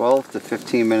part, 12 to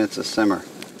 15 minutes of simmer.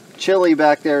 Chili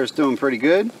back there is doing pretty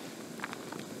good.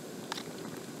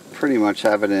 Pretty much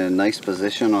have it in a nice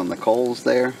position on the coals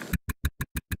there.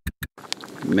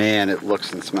 Man, it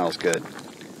looks and smells good.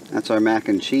 That's our mac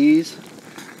and cheese.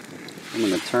 I'm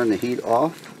going to turn the heat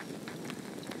off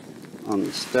on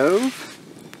the stove.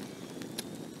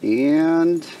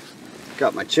 And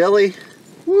got my chili.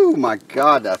 Woo, my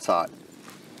God, that's hot.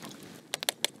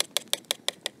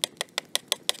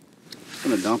 Just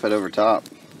going to dump it over top.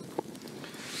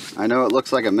 I know it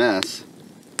looks like a mess.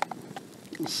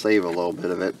 I'll save a little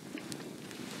bit of it.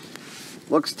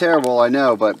 Looks terrible, I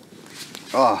know, but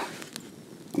oh,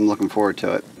 I'm looking forward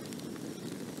to it.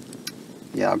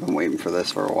 Yeah, I've been waiting for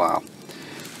this for a while.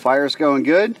 Fire's going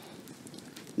good.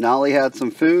 Nolly had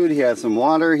some food, he had some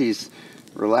water, he's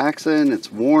relaxing,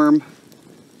 it's warm.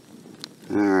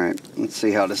 Alright, let's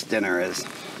see how this dinner is.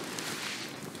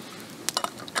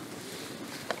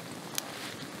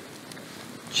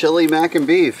 Chili mac and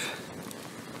beef.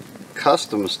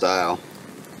 Custom style.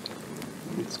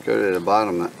 Let's go to the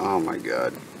bottom. Oh my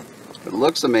God. It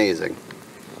looks amazing.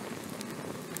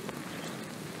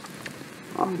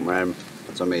 Oh man,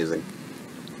 that's amazing.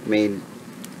 I mean,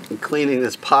 cleaning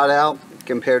this pot out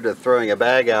compared to throwing a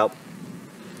bag out,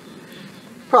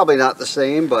 probably not the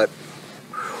same, but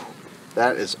whew,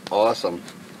 that is awesome.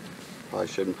 Probably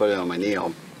shouldn't put it on my knee,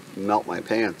 I'll melt my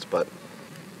pants, but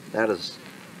that is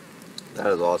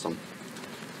awesome.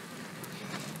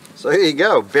 So here you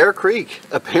go, Bear Creek,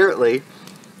 apparently.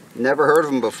 Never heard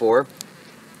of them before.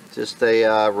 Just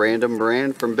a random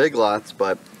brand from Big Lots,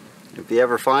 but if you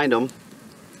ever find them,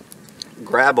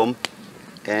 grab them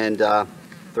and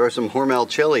throw some Hormel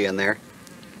chili in there.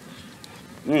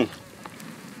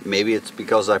 Maybe it's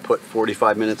because I put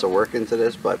 45 minutes of work into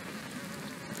this, but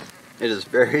it is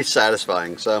very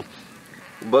satisfying. So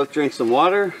we'll both drink some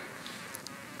water,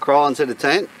 crawl into the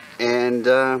tent, and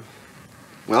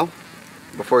well,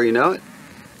 before you know it,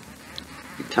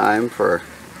 time for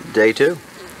day 2.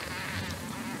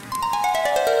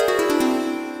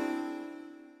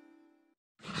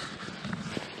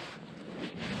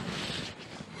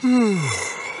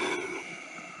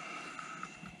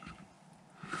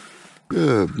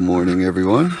 Good morning,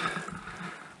 everyone.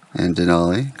 And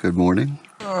Denali, good morning.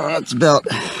 It's about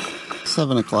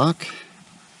 7 o'clock.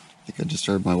 I think I just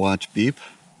heard my watch beep.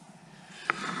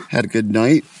 Had a good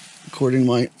night. According to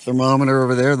my thermometer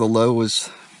over there, the low was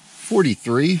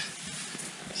 43.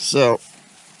 So,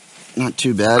 not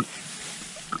too bad.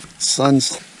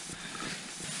 Sun's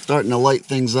starting to light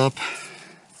things up.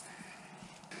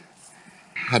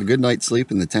 Had a good night's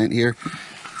sleep in the tent here.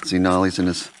 See, Nolly's in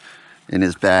his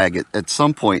bag. At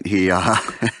some point, he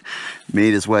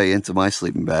made his way into my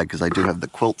sleeping bag because I do have the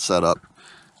quilt set up.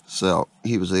 So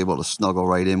he was able to snuggle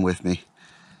right in with me.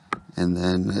 And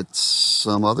then at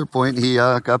some other point, he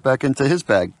got back into his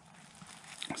bag.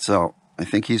 So I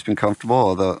think he's been comfortable,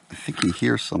 although I think he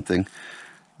hears something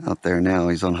out there now.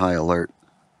 He's on high alert.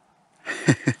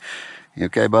 You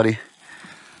okay, buddy?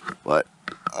 But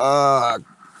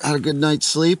had a good night's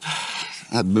sleep.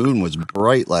 That moon was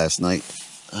bright last night.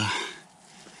 I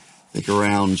think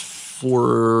around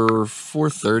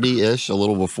 4:30-ish, a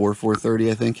little before 4:30,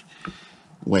 I think.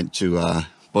 Went to,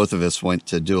 both of us went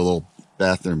to do a little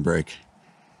bathroom break.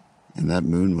 And that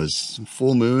moon was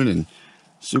full moon and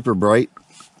super bright.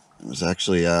 It was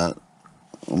actually,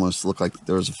 almost looked like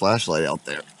there was a flashlight out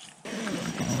there.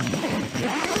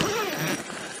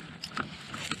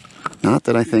 Not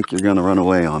that I think you're gonna run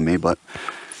away on me, but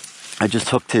I just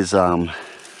hooked his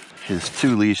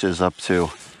 2 leashes up to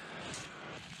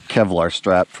Kevlar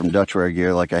strap from Dutch Wear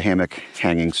Gear, like a hammock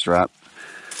hanging strap.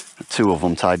 2 of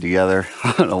them tied together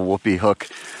on a whoopee hook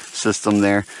system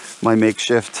there. My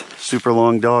makeshift super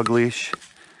long dog leash.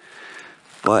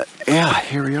 But yeah,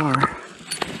 here we are.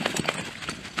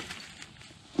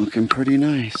 Looking pretty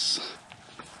nice.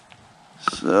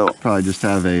 So probably just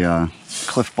have a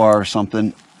Cliff Bar or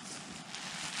something.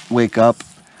 Wake up.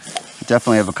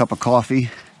 Definitely have a cup of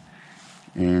coffee.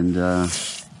 And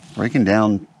breaking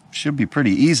down should be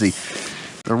pretty easy.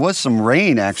 There was some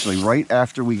rain actually right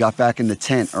after we got back in the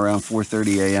tent around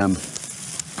 4:30 a.m.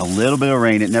 A little bit of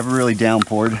rain. It never really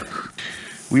downpoured.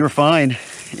 We were fine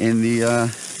in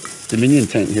the Dominion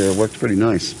tent here. It worked pretty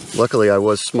nice. Luckily, I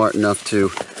was smart enough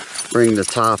to bring the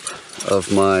top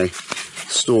of my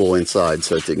stool inside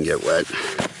so it didn't get wet.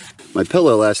 My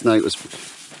pillow last night was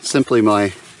simply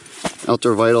my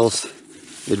Outdoor Vitals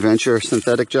Adventure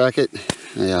synthetic jacket.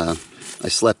 I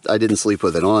didn't sleep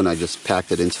with it on, I just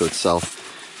packed it into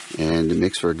itself, and it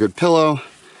makes for a good pillow.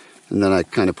 And then I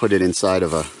kind of put it inside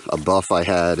of a buff I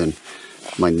had and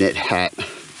my knit hat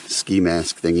ski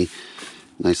mask thingy.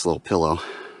 Nice little pillow.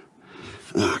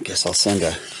 I guess I'll send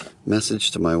a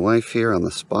message to my wife here on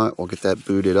the spot. We'll get that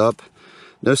booted up.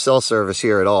 No cell service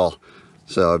here at all,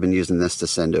 so I've been using this to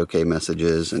send OK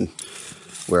messages and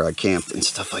where I camped and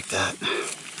stuff like that.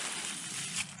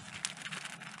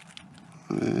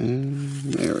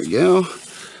 And there we go.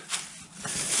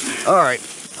 All right,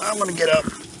 I'm gonna get up.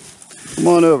 Come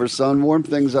on over, son. Warm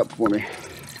things up for me.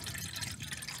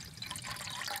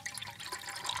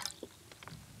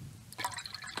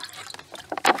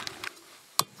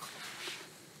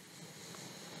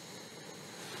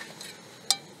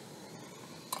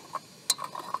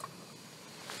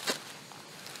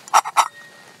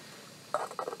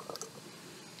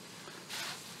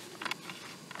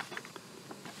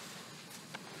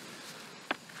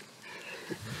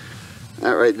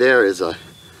 That right there is a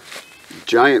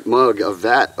giant mug, a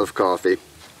vat of coffee.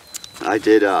 I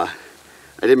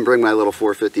didn't bring my little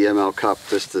 450 ml cup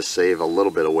just to save a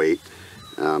little bit of weight.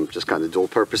 Just kind of dual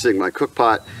purposing my cook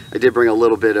pot. I did bring a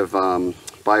little bit of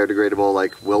biodegradable,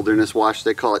 like wilderness wash,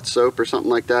 they call it, soap or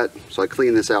something like that. So I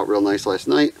cleaned this out real nice last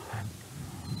night.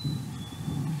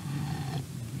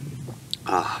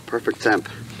 Perfect temp.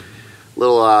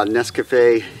 Little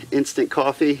Nescafe instant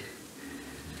coffee.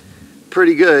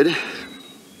 Pretty good.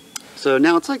 So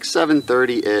now it's like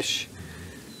 7:30-ish,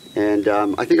 and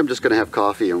I think I'm just going to have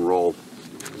coffee and roll.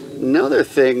 Another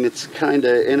thing that's kind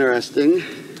of interesting,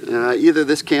 either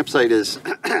this campsite is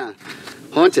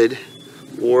haunted,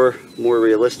 or more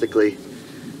realistically,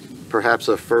 perhaps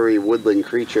a furry woodland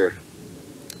creature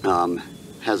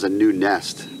has a new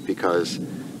nest, because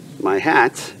my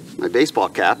hat, my baseball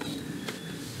cap,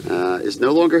 is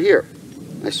no longer here.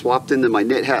 I swapped into my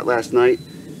knit hat last night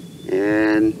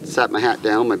and sat my hat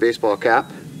down, my baseball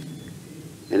cap,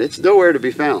 and it's nowhere to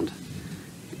be found.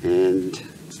 And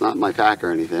it's not in my pack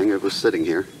or anything, it was sitting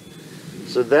here.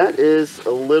 So that is a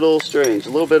little strange, a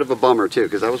little bit of a bummer too,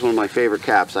 because that was one of my favorite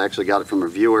caps. I actually got it from a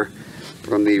viewer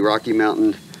from the Rocky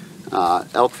Mountain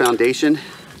Elk Foundation.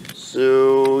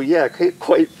 So yeah, I can't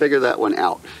quite figure that one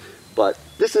out. But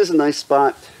this is a nice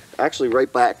spot. Actually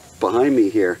right back behind me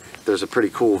here, there's a pretty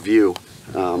cool view.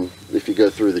 If you go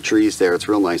through the trees there, it's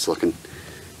real nice looking.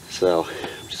 So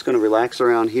I'm just going to relax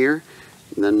around here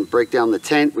and then break down the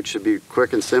tent, which should be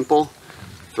quick and simple.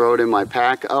 Throw it in my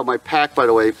pack. Oh, my pack, by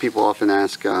the way, people often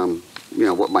ask you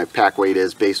know, what my pack weight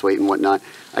is, base weight and whatnot.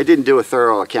 I didn't do a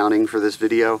thorough accounting for this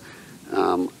video.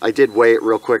 I did weigh it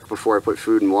real quick before I put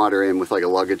food and water in with like a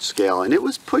luggage scale, and it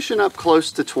was pushing up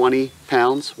close to 20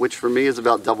 pounds, which for me is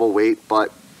about double weight,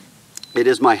 but it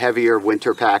is my heavier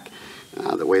winter pack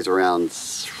that weighs around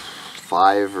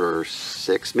 5 or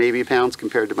 6 maybe pounds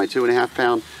compared to my 2.5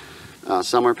 pound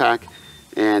summer pack.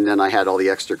 And then I had all the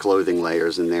extra clothing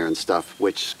layers in there and stuff,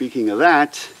 which, speaking of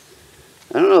that,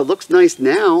 I don't know, it looks nice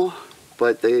now,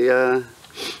 but they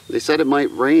said it might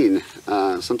rain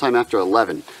sometime after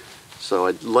 11. So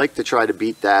I'd like to try to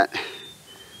beat that.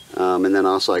 And then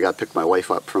also I got to pick my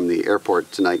wife up from the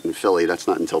airport tonight in Philly. That's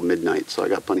not until midnight, so I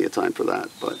got plenty of time for that.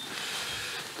 But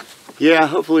yeah,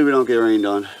 hopefully we don't get rained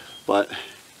on, but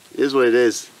it is what it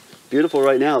is. Beautiful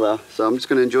right now though, so I'm just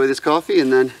going to enjoy this coffee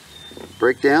and then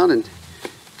break down and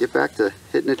get back to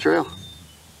hitting the trail.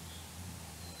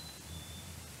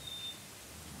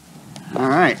 All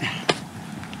right,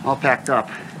 all packed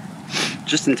up,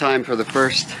 just in time for the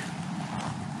first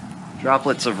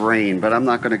droplets of rain, but I'm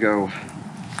not going to go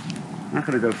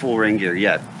full rain gear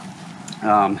yet.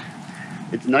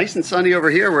 It's nice and sunny over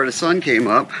here where the sun came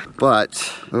up,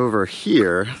 but over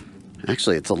here,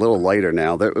 actually it's a little lighter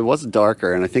now. It was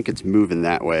darker, and I think it's moving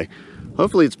that way.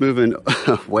 Hopefully it's moving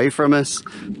away from us,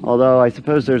 although I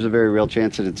suppose there's a very real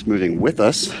chance that it's moving with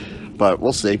us, but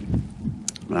we'll see.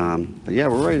 But yeah,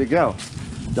 we're ready to go.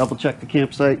 Double check the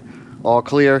campsite, all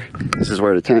clear. This is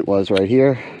where the tent was, right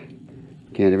here.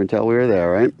 Can't even tell we were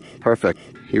there, right? Perfect.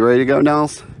 You ready to go,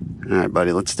 Nels? All right,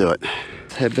 buddy, let's do it.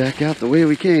 Let's head back out the way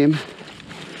we came.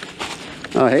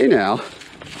 Oh, hey now.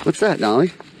 What's that,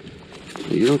 Nolly?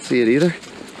 You don't see it either?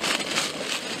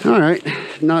 All right,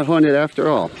 not haunted after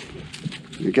all.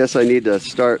 I guess I need to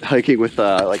start hiking with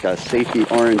like a safety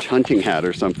orange hunting hat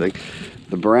or something.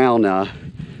 The brown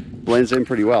blends in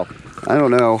pretty well. I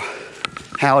don't know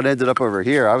how it ended up over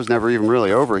here. I was never even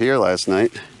really over here last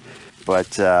night,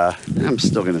 but I'm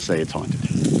still gonna say it's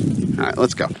haunted. All right,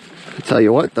 let's go. I'll tell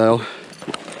you what though,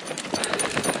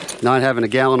 not having a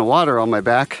gallon of water on my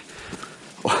back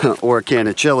or a can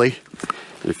of chili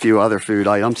and a few other food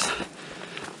items,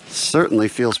 Certainly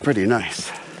feels pretty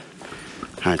nice.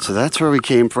 All right, so that's where we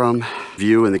came from.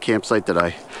 View in the campsite that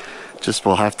I just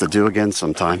will have to do again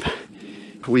sometime.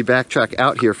 We backtrack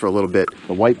out here for a little bit.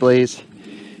 The White Blaze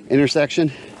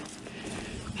intersection.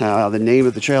 The name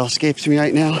of the trail escapes me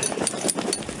right now,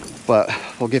 but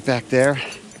we'll get back there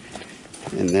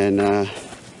and then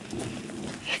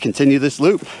continue this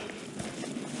loop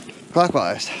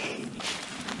clockwise.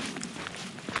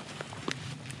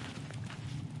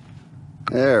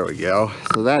 There we go.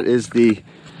 So that is the,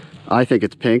 I think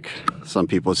it's pink. Some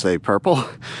people say purple.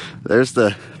 There's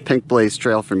the Pink Blaze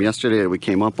trail from yesterday that we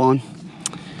came up on.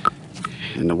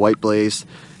 And the White Blaze.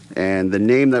 And the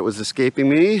name that was escaping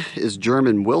me is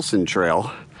German Wilson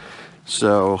Trail.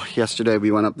 So yesterday we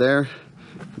went up there.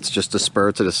 It's just a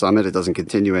spur to the summit. It doesn't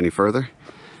continue any further.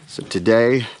 So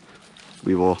today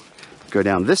we will go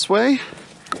down this way.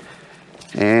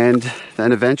 And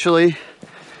then eventually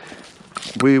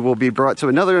we will be brought to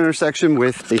another intersection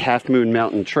with the Halfmoon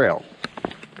Mountain Trail.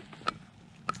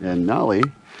 And Nolly,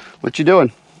 what you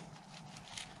doing?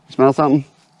 Smell something?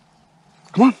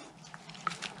 Come on.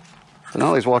 So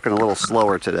Nolly's walking a little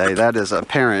slower today. That is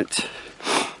apparent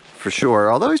for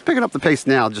sure. Although he's picking up the pace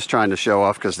now, just trying to show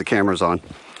off because the camera's on.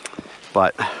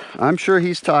 But I'm sure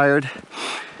he's tired.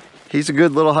 He's a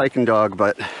good little hiking dog,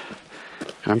 but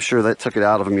I'm sure that took it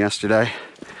out of him yesterday.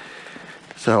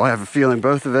 So I have a feeling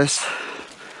both of us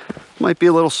might be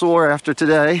a little sore after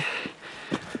today.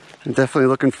 I'm definitely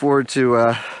looking forward to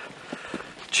a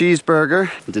cheeseburger.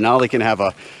 Denali can have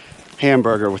a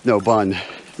hamburger with no bun,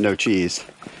 no cheese.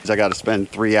 I got to spend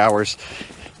 3 hours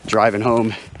driving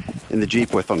home in the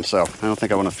Jeep with him, so I don't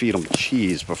think I want to feed him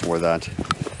cheese before that.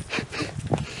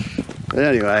 But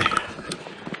anyway,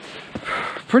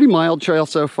 pretty mild trail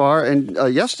so far. And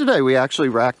yesterday we actually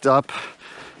racked up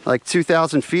like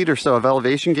 2,000 feet or so of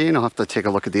elevation gain. I'll have to take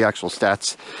a look at the actual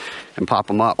stats and pop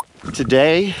them up.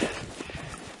 Today,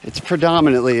 it's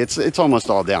predominantly, it's almost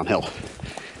all downhill,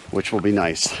 which will be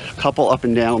nice. A couple up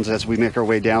and downs as we make our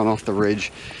way down off the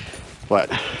ridge, but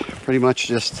pretty much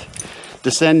just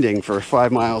descending for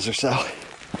 5 miles or so.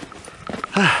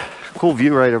 Cool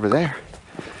view right over there.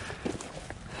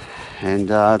 And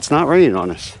it's not raining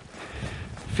on us.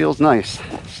 Feels nice.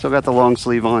 Still got the long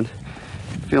sleeve on.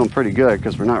 Feeling pretty good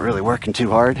because we're not really working too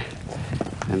hard.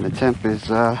 And the temp is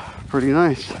pretty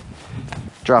nice.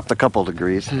 Dropped a couple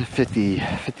degrees, 50,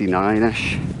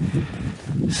 59-ish.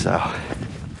 So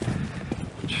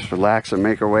just relax and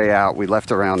make our way out. We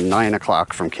left around 9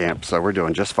 o'clock from camp, so we're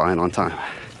doing just fine on time.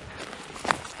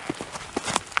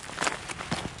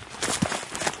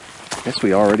 Guess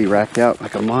we already racked out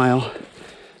like a mile.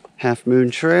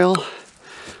 Halfmoon Trail,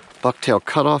 Bucktail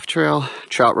Cutoff Trail,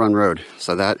 Trout Run Road.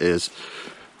 So that is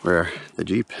where the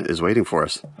Jeep is waiting for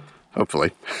us,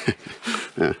 hopefully.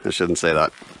 Yeah, I shouldn't say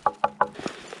that.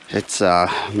 It's a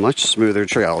much smoother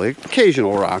trail. The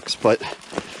occasional rocks, but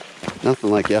nothing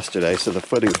like yesterday, so the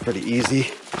footing's pretty easy.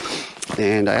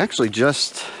 And I actually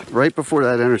just, right before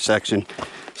that intersection,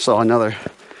 saw another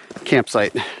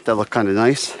campsite that looked kind of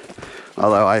nice.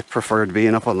 Although I preferred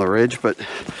being up on the ridge, but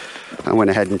I went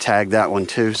ahead and tagged that one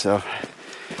too. So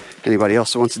anybody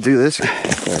else that wants to do this,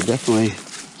 there are definitely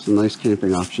some nice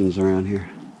camping options around here.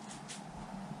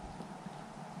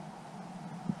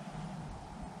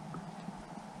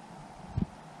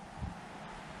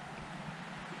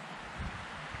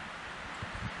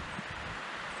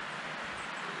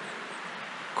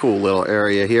 Cool little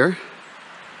area here.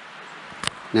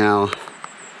 Now,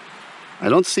 I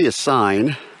don't see a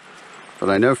sign, but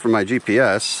I know from my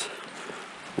GPS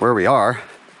where we are.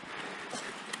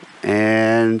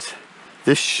 And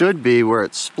this should be where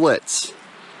it splits.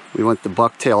 We went the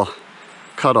Bucktail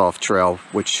Cutoff Trail,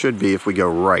 which should be if we go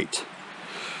right,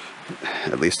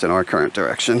 at least in our current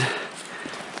direction.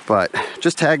 But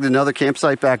just tagged another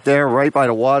campsite back there, right by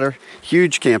the water.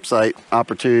 Huge campsite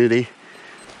opportunity.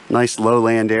 Nice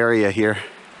lowland area here.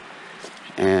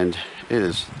 And it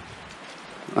is,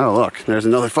 oh look, there's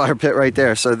another fire pit right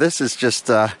there. So this is just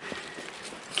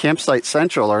campsite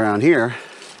central around here.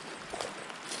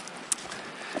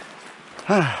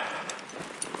 And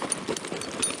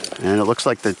it looks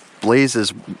like the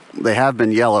blazes, they have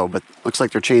been yellow, but looks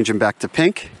like they're changing back to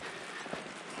pink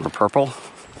or purple,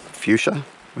 fuchsia,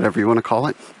 whatever you want to call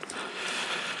it.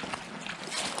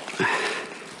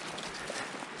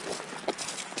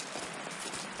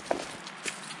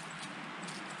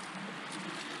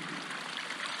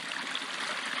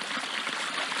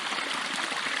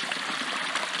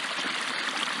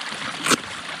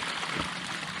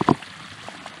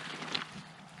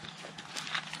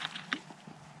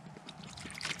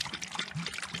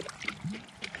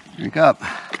 Drink up.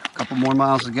 A couple more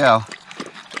miles to go.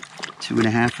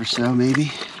 2.5 or so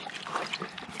maybe.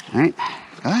 All right,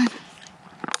 good.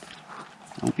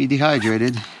 Don't be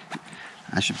dehydrated.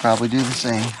 I should probably do the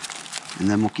same, and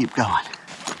then we'll keep going.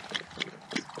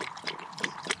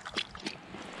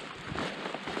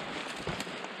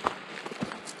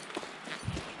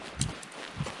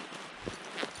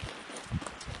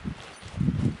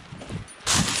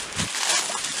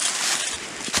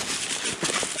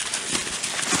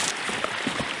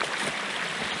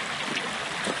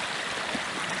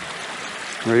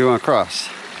 Where do you want to cross?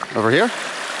 Over here?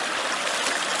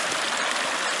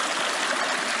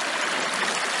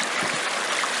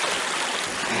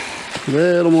 A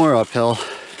little more uphill.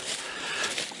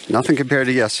 Nothing compared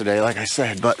to yesterday, like I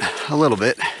said, but a little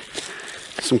bit.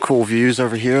 Some cool views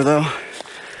over here, though.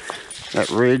 That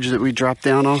ridge that we dropped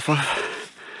down off of.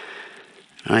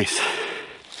 Nice.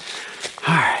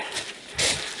 All right.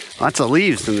 Lots of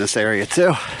leaves in this area,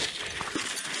 too.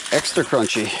 Extra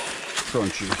crunchy.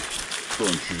 Crunchy.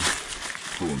 Crunchy.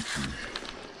 Crunchy.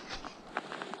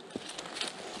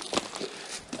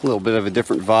 A little bit of a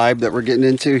different vibe that we're getting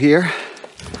into here.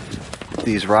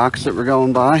 These rocks that we're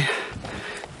going by.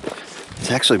 It's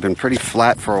actually been pretty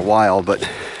flat for a while, but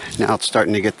now it's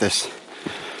starting to get this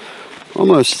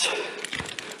almost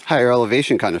higher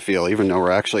elevation kind of feel, even though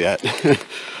we're actually at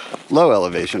low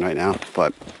elevation right now.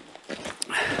 But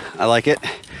I like it.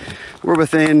 We're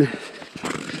within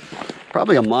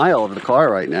probably a mile of the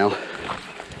car right now,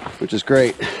 which is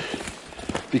great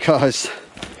because,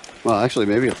 well, actually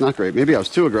maybe it's not great. Maybe I was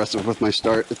too aggressive with my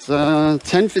start. It's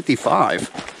 10:55,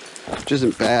 which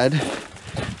isn't bad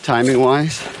timing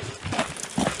wise.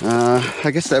 I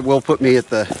guess that will put me at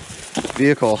the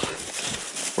vehicle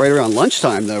right around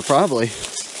lunchtime though, probably.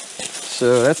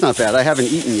 So that's not bad. I haven't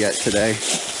eaten yet today.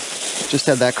 Just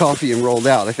had that coffee and rolled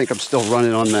out. I think I'm still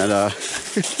running on that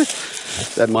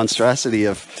that monstrosity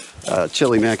of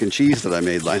chili mac and cheese that I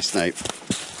made last night.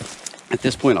 At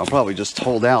this point, I'll probably just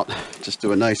hold out, just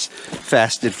do a nice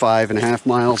fasted 5.5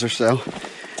 miles or so,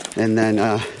 and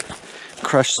then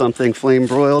crush something flame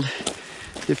broiled,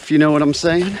 if you know what I'm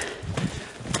saying.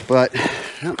 But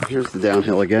oh, here's the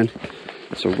downhill again.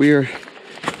 So we're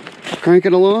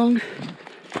cranking along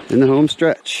in the home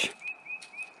stretch.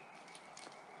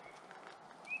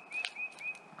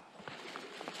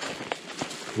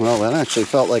 Well, that actually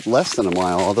felt like less than a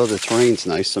mile, although the terrain's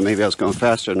nice, so maybe I was going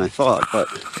faster than I thought. But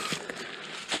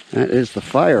that is the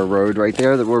fire road right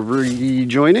there that we're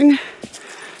rejoining.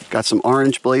 Got some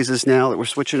orange blazes now that we're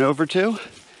switching over to.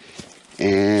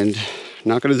 And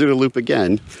not going to do the loop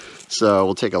again. So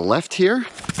we'll take a left here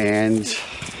and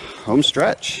home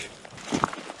stretch.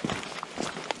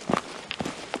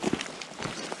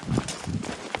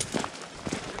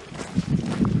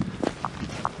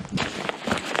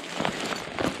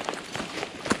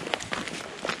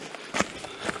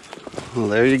 Well,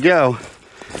 there you go.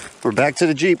 We're back to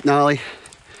the Jeep, Nolly.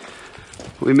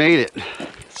 We made it.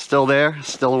 It's still there,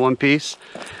 still in one piece.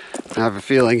 I have a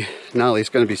feeling Nolly's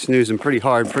going to be snoozing pretty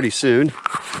hard pretty soon.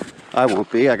 I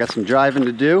won't be. I got some driving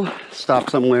to do. Stop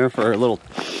somewhere for a little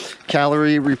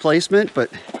calorie replacement,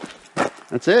 but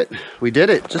that's it. We did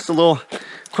it. Just a little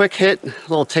quick hit, a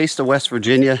little taste of West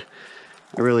Virginia.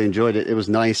 I really enjoyed it. It was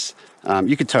nice.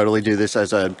 You could totally do this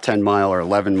as a 10-mile or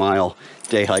 11-mile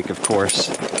day hike, of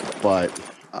course, but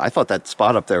I thought that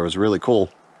spot up there was really cool.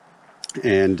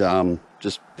 And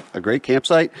just a great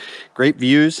campsite, great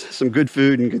views, some good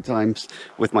food, and good times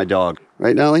with my dog.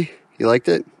 Right, Nolly? You liked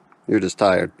it? You're just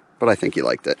tired, but I think you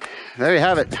liked it. There you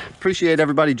have it. Appreciate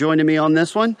everybody joining me on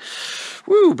this one.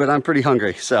 Woo, but I'm pretty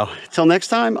hungry. So until next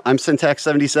time, I'm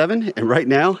Syntax77, and right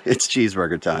now it's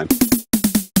cheeseburger time.